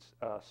needs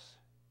us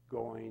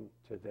going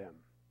to them.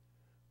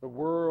 The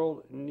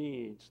world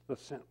needs the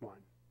sent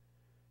one.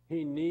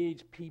 He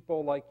needs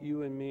people like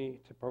you and me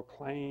to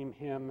proclaim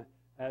him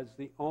as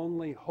the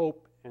only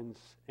hope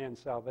and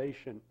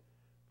salvation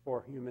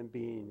for human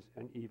beings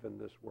and even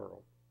this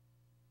world.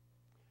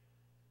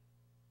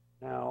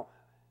 Now,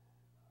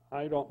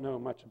 I don't know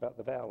much about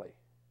the valley.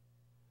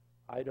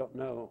 I don't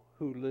know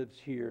who lives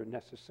here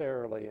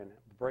necessarily and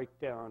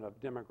breakdown of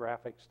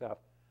demographic stuff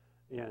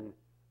in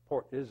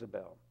Port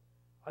Isabel.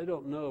 I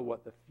don't know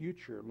what the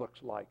future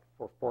looks like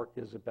for Port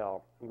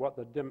Isabel and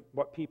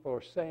what people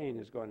are saying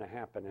is going to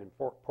happen in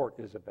Port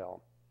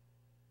Isabel.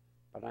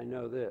 But I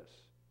know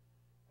this.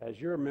 As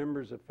you're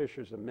members of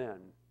Fishers of Men,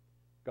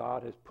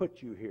 God has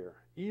put you here.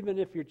 Even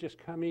if you're just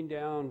coming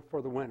down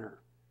for the winter,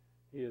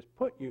 He has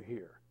put you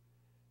here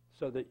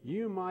so that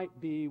you might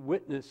be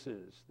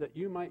witnesses, that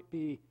you might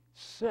be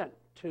sent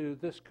to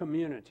this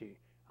community.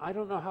 I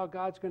don't know how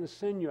God's going to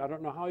send you. I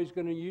don't know how He's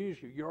going to use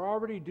you. You're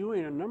already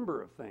doing a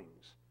number of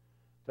things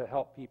to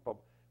help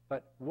people.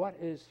 But what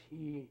is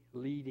He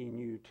leading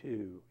you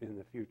to in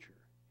the future?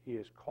 He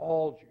has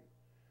called you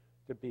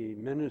to be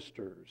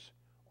ministers,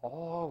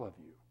 all of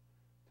you,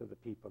 to the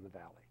people in the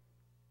valley.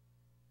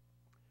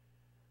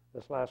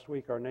 This last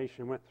week, our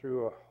nation went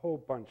through a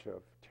whole bunch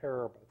of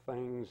terrible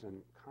things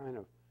and kind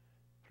of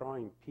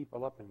throwing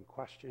people up in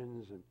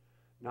questions and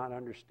not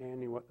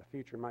understanding what the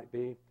future might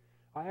be.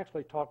 I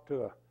actually talked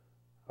to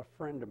a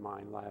friend of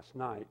mine last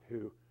night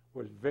who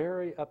was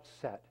very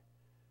upset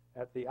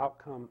at the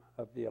outcome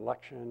of the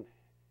election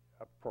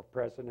for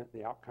president,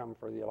 the outcome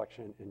for the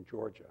election in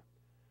Georgia.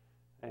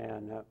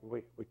 And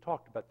we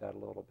talked about that a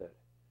little bit.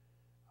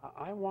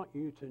 I want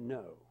you to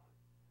know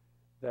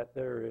that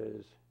there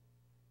is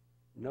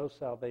no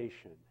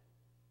salvation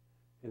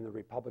in the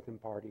Republican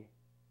Party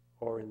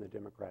or in the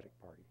Democratic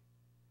Party.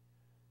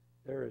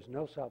 There is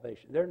no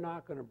salvation. They're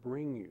not going to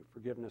bring you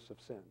forgiveness of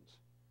sins.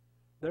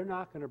 They're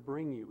not going to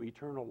bring you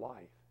eternal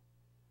life.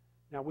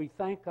 Now, we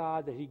thank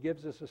God that He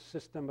gives us a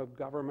system of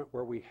government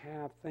where we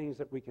have things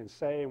that we can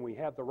say and we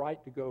have the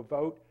right to go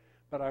vote.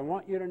 But I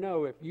want you to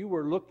know, if you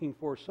were looking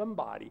for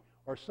somebody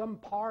or some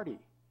party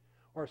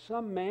or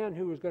some man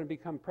who was going to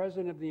become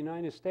president of the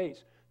United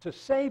States to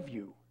save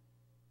you,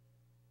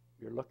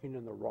 you're looking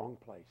in the wrong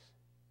place.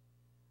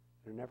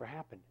 It never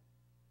happened.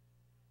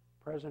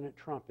 President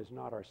Trump is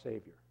not our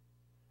Savior.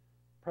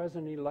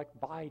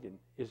 President-elect Biden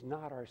is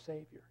not our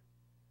Savior.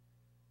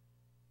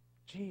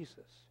 Jesus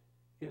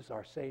is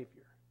our Savior.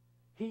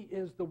 He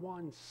is the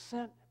one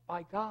sent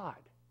by God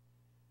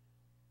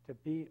to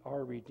be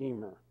our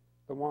Redeemer,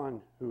 the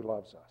one who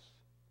loves us.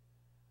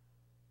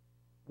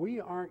 We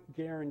aren't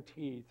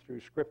guaranteed through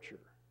Scripture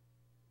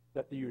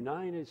that the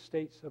United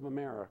States of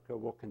America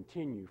will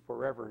continue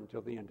forever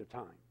until the end of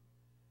time.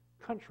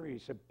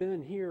 Countries have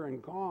been here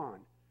and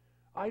gone.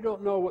 I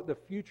don't know what the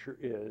future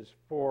is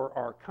for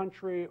our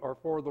country or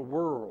for the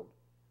world,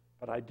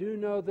 but I do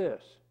know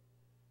this.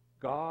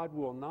 God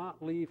will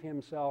not leave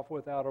Himself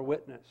without a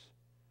witness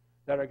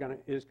that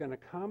is going to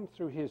come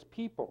through His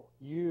people,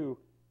 you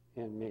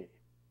and me.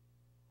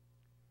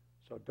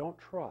 So don't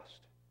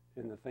trust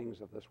in the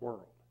things of this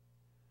world.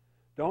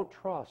 Don't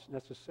trust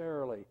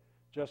necessarily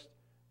just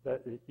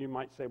that you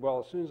might say, well,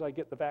 as soon as I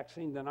get the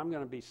vaccine, then I'm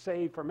going to be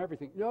saved from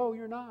everything. No,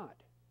 you're not.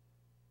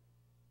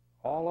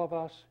 All of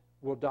us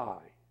will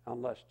die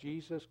unless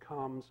Jesus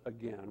comes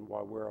again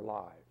while we're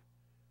alive.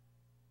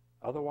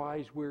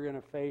 Otherwise, we're going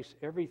to face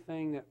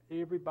everything that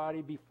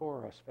everybody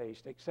before us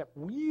faced, except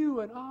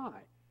you and I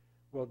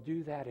will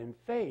do that in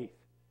faith,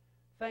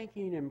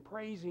 thanking and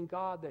praising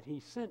God that He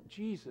sent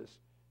Jesus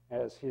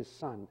as His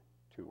Son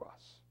to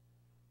us.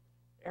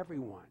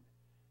 Everyone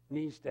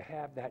needs to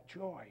have that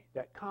joy,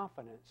 that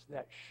confidence,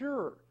 that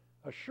sure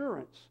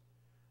assurance,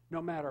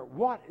 no matter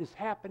what is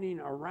happening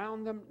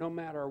around them, no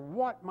matter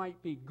what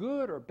might be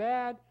good or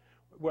bad,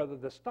 whether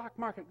the stock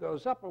market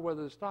goes up or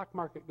whether the stock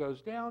market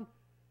goes down.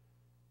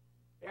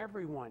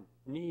 Everyone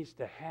needs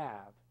to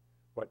have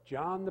what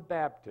John the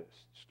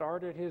Baptist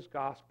started his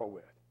gospel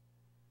with,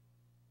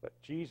 that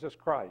Jesus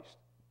Christ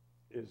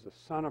is the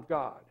Son of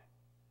God,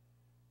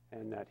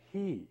 and that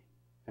He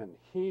and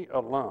He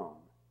alone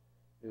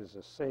is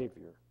the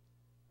Savior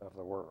of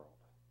the world.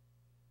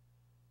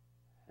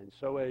 And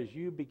so as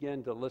you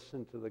begin to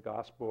listen to the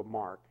Gospel of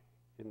Mark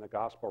in the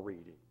Gospel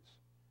readings,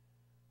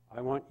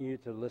 I want you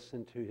to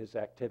listen to His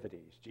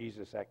activities,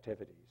 Jesus'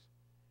 activities,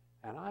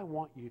 and I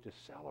want you to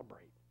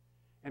celebrate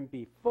and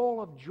be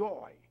full of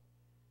joy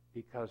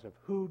because of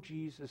who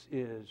Jesus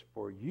is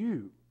for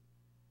you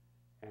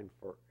and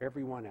for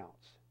everyone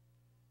else.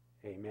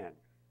 Amen.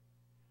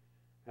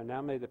 And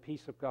now may the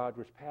peace of God,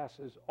 which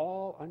passes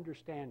all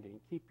understanding,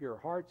 keep your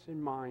hearts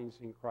and minds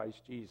in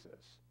Christ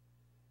Jesus.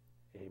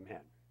 Amen.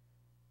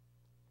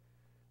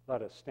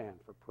 Let us stand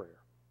for prayer.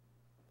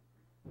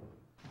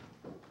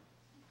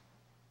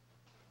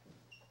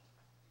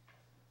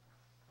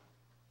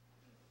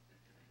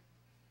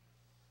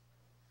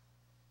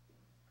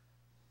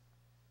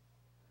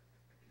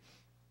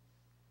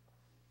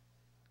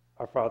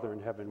 Our Father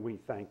in heaven, we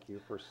thank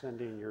you for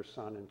sending your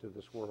Son into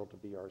this world to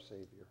be our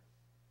Savior.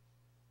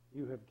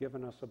 You have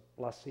given us a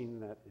blessing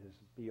that is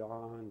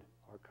beyond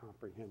our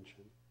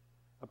comprehension,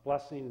 a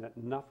blessing that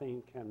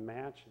nothing can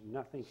match,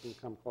 nothing can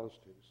come close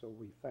to. So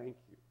we thank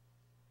you.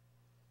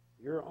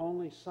 Your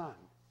only Son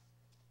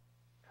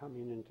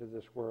coming into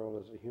this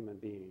world as a human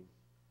being,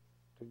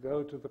 to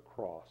go to the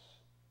cross,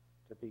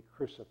 to be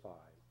crucified,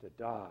 to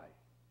die,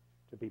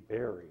 to be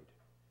buried,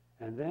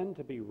 and then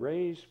to be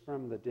raised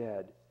from the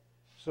dead,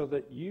 so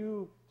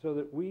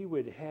that we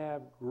would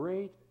have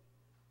great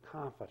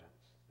confidence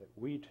that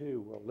we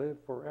too will live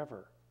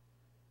forever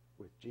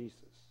with Jesus.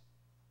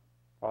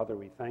 Father,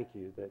 we thank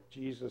you that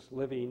Jesus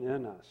living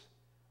in us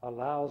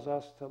allows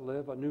us to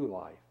live a new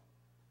life,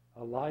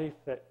 a life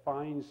that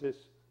finds its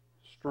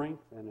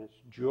strength and its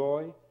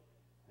joy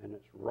and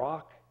its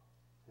rock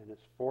and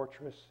its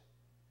fortress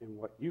in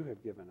what you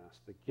have given us,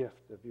 the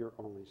gift of your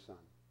only Son.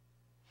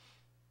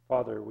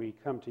 Father, we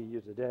come to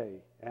you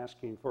today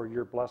asking for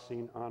your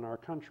blessing on our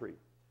country.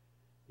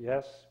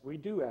 Yes, we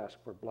do ask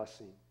for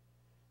blessing.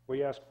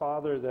 We ask,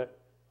 Father, that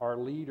our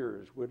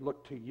leaders would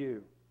look to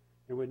you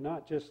and would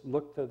not just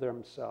look to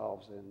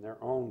themselves and their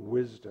own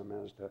wisdom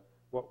as to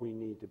what we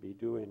need to be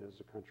doing as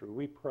a country.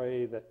 We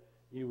pray that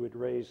you would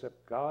raise up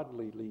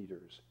godly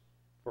leaders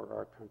for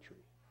our country.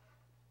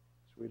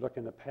 As we look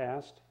in the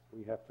past,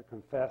 we have to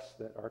confess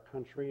that our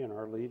country and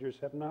our leaders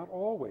have not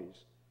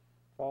always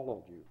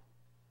followed you.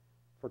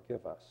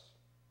 Forgive us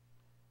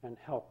and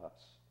help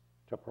us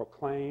to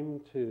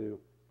proclaim to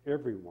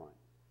everyone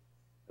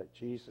that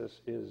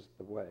Jesus is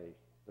the way,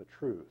 the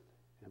truth,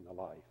 and the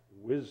life.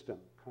 Wisdom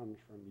comes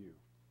from you.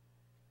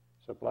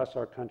 So bless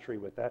our country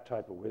with that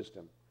type of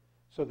wisdom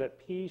so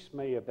that peace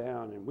may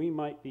abound and we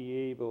might be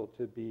able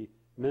to be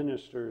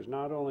ministers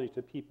not only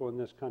to people in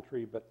this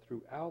country but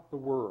throughout the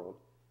world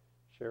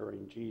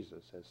sharing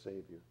Jesus as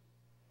Savior.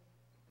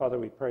 Father,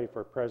 we pray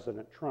for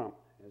President Trump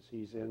as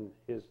he's in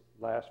his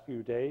last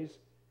few days,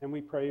 and we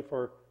pray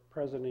for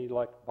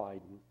President-elect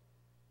Biden.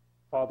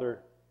 Father,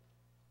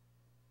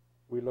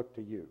 we look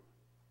to you.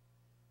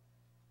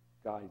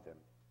 Guide them.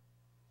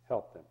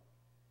 Help them.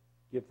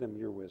 Give them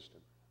your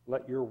wisdom.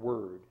 Let your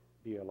word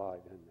be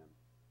alive in them.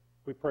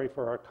 We pray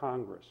for our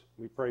Congress.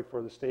 We pray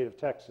for the state of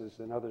Texas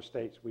and other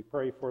states. We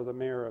pray for the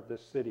mayor of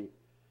this city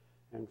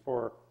and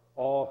for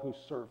all who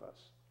serve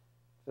us.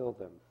 Fill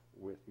them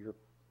with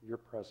your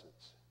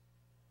presence.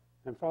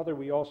 And Father,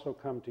 we also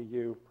come to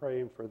you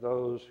praying for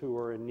those who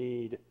are in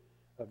need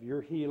of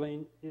your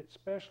healing,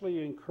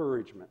 especially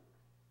encouragement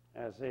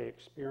as they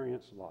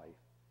experience life.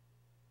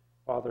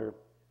 Father,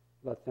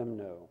 let them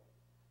know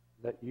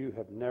that you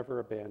have never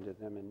abandoned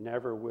them and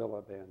never will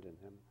abandon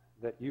them,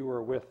 that you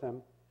are with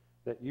them,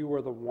 that you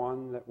are the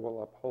one that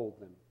will uphold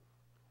them.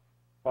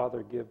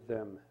 Father, give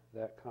them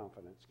that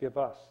confidence. Give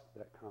us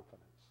that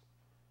confidence.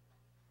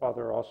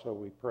 Father, also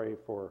we pray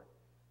for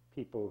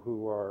people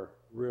who are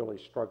really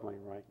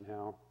struggling right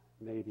now,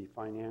 maybe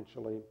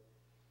financially,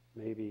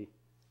 maybe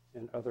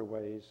in other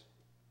ways.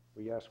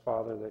 We ask,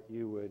 Father, that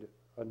you would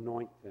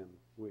anoint them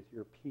with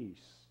your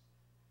peace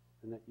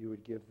and that you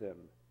would give them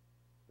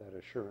that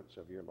assurance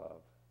of your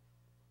love.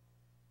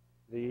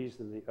 These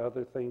and the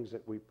other things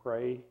that we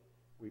pray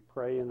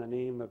in the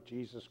name of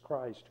Jesus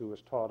Christ, who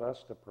has taught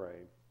us to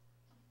pray.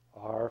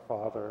 Our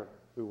Father,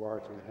 who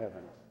art in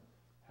heaven,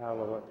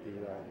 hallowed be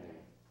thy name.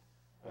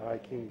 Thy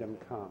kingdom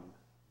come,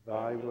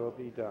 thy will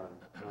be done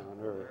on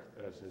earth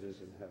as it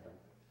is in heaven.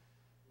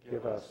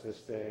 Give us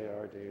this day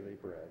our daily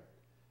bread,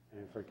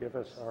 and forgive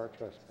us our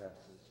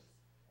trespasses,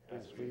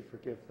 as we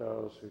forgive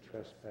those who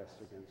trespass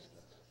against us.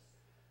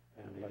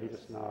 And lead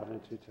us not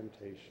into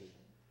temptation,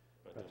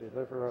 but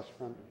deliver us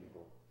from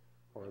evil.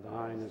 For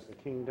thine is the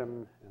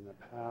kingdom, and the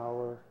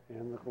power,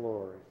 and the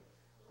glory,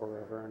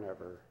 forever and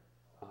ever.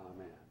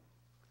 Amen.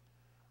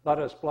 Let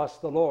us bless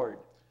the Lord.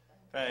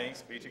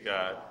 Thanks be to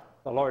God.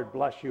 The Lord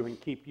bless you and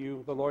keep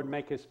you. The Lord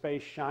make his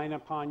face shine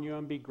upon you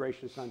and be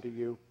gracious unto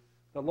you.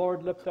 The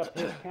Lord lift up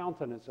his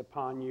countenance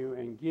upon you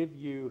and give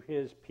you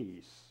his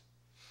peace.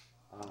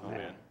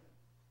 Amen.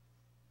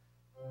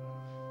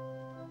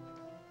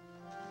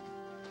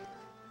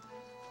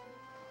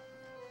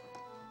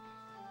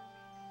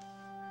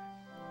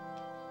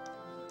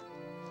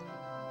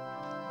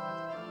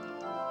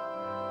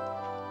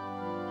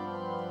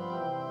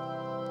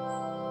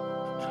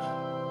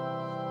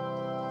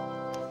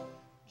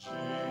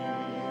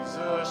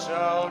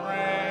 Shall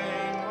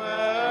reign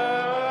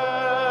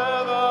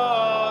where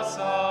the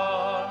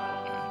sun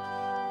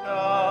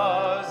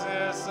does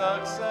his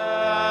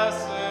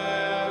successive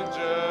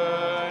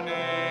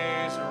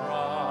journeys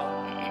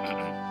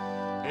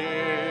run.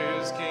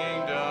 His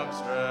kingdom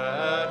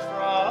stretch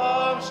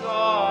from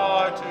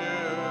shore to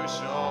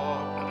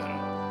shore,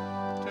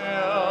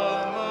 till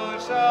the moon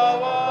shall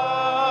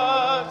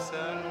wax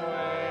and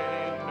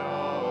wane no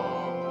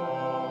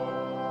more.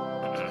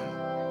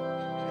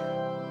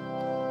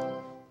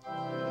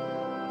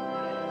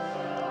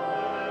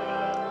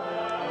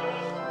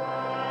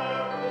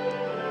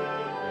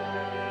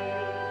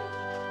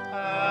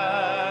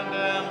 And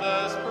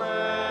endless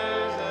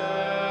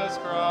praises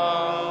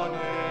crown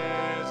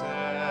his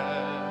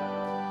head.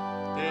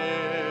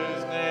 His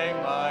name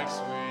like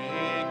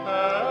sweet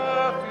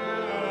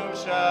perfume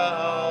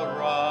shall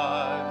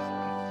rise.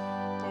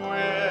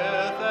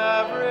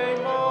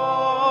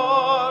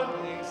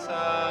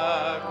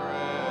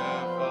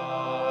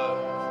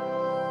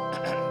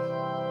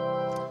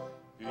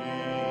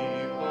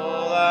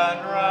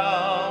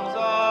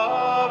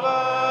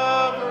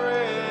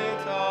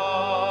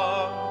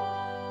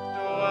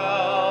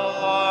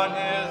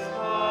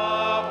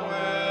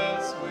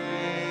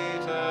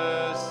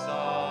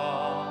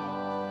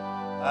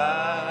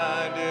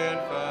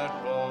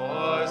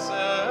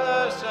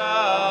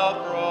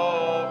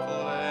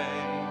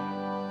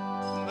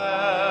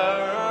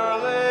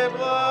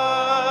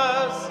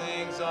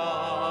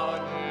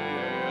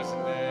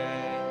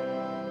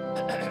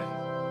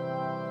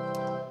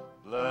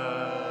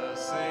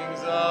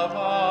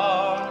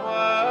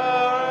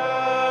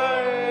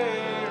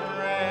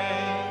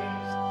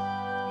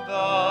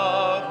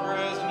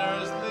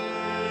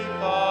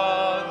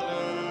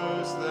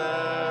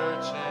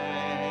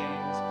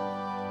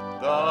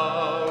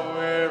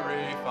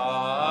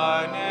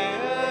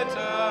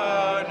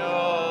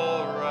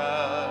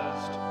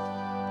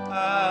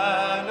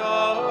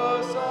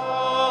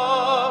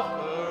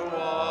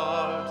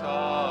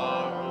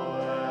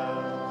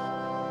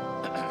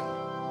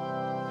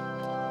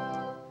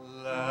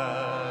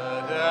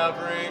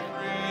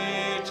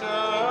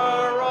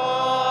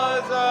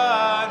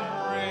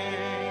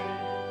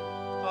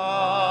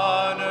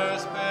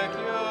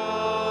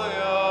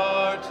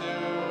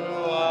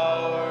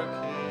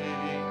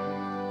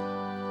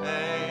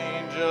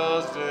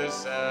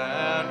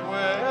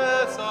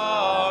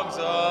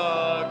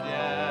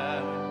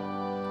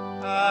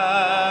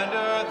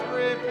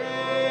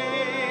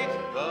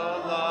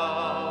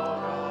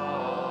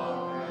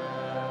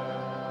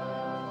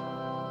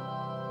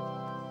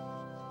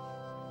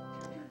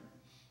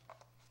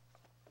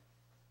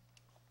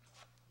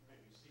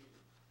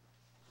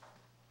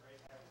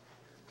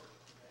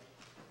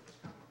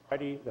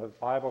 Friday, the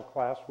Bible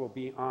class will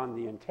be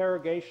on the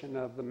interrogation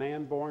of the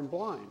man born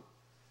blind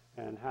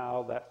and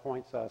how that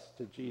points us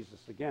to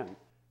Jesus again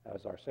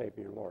as our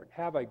Savior and Lord.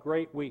 Have a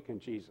great week in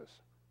Jesus.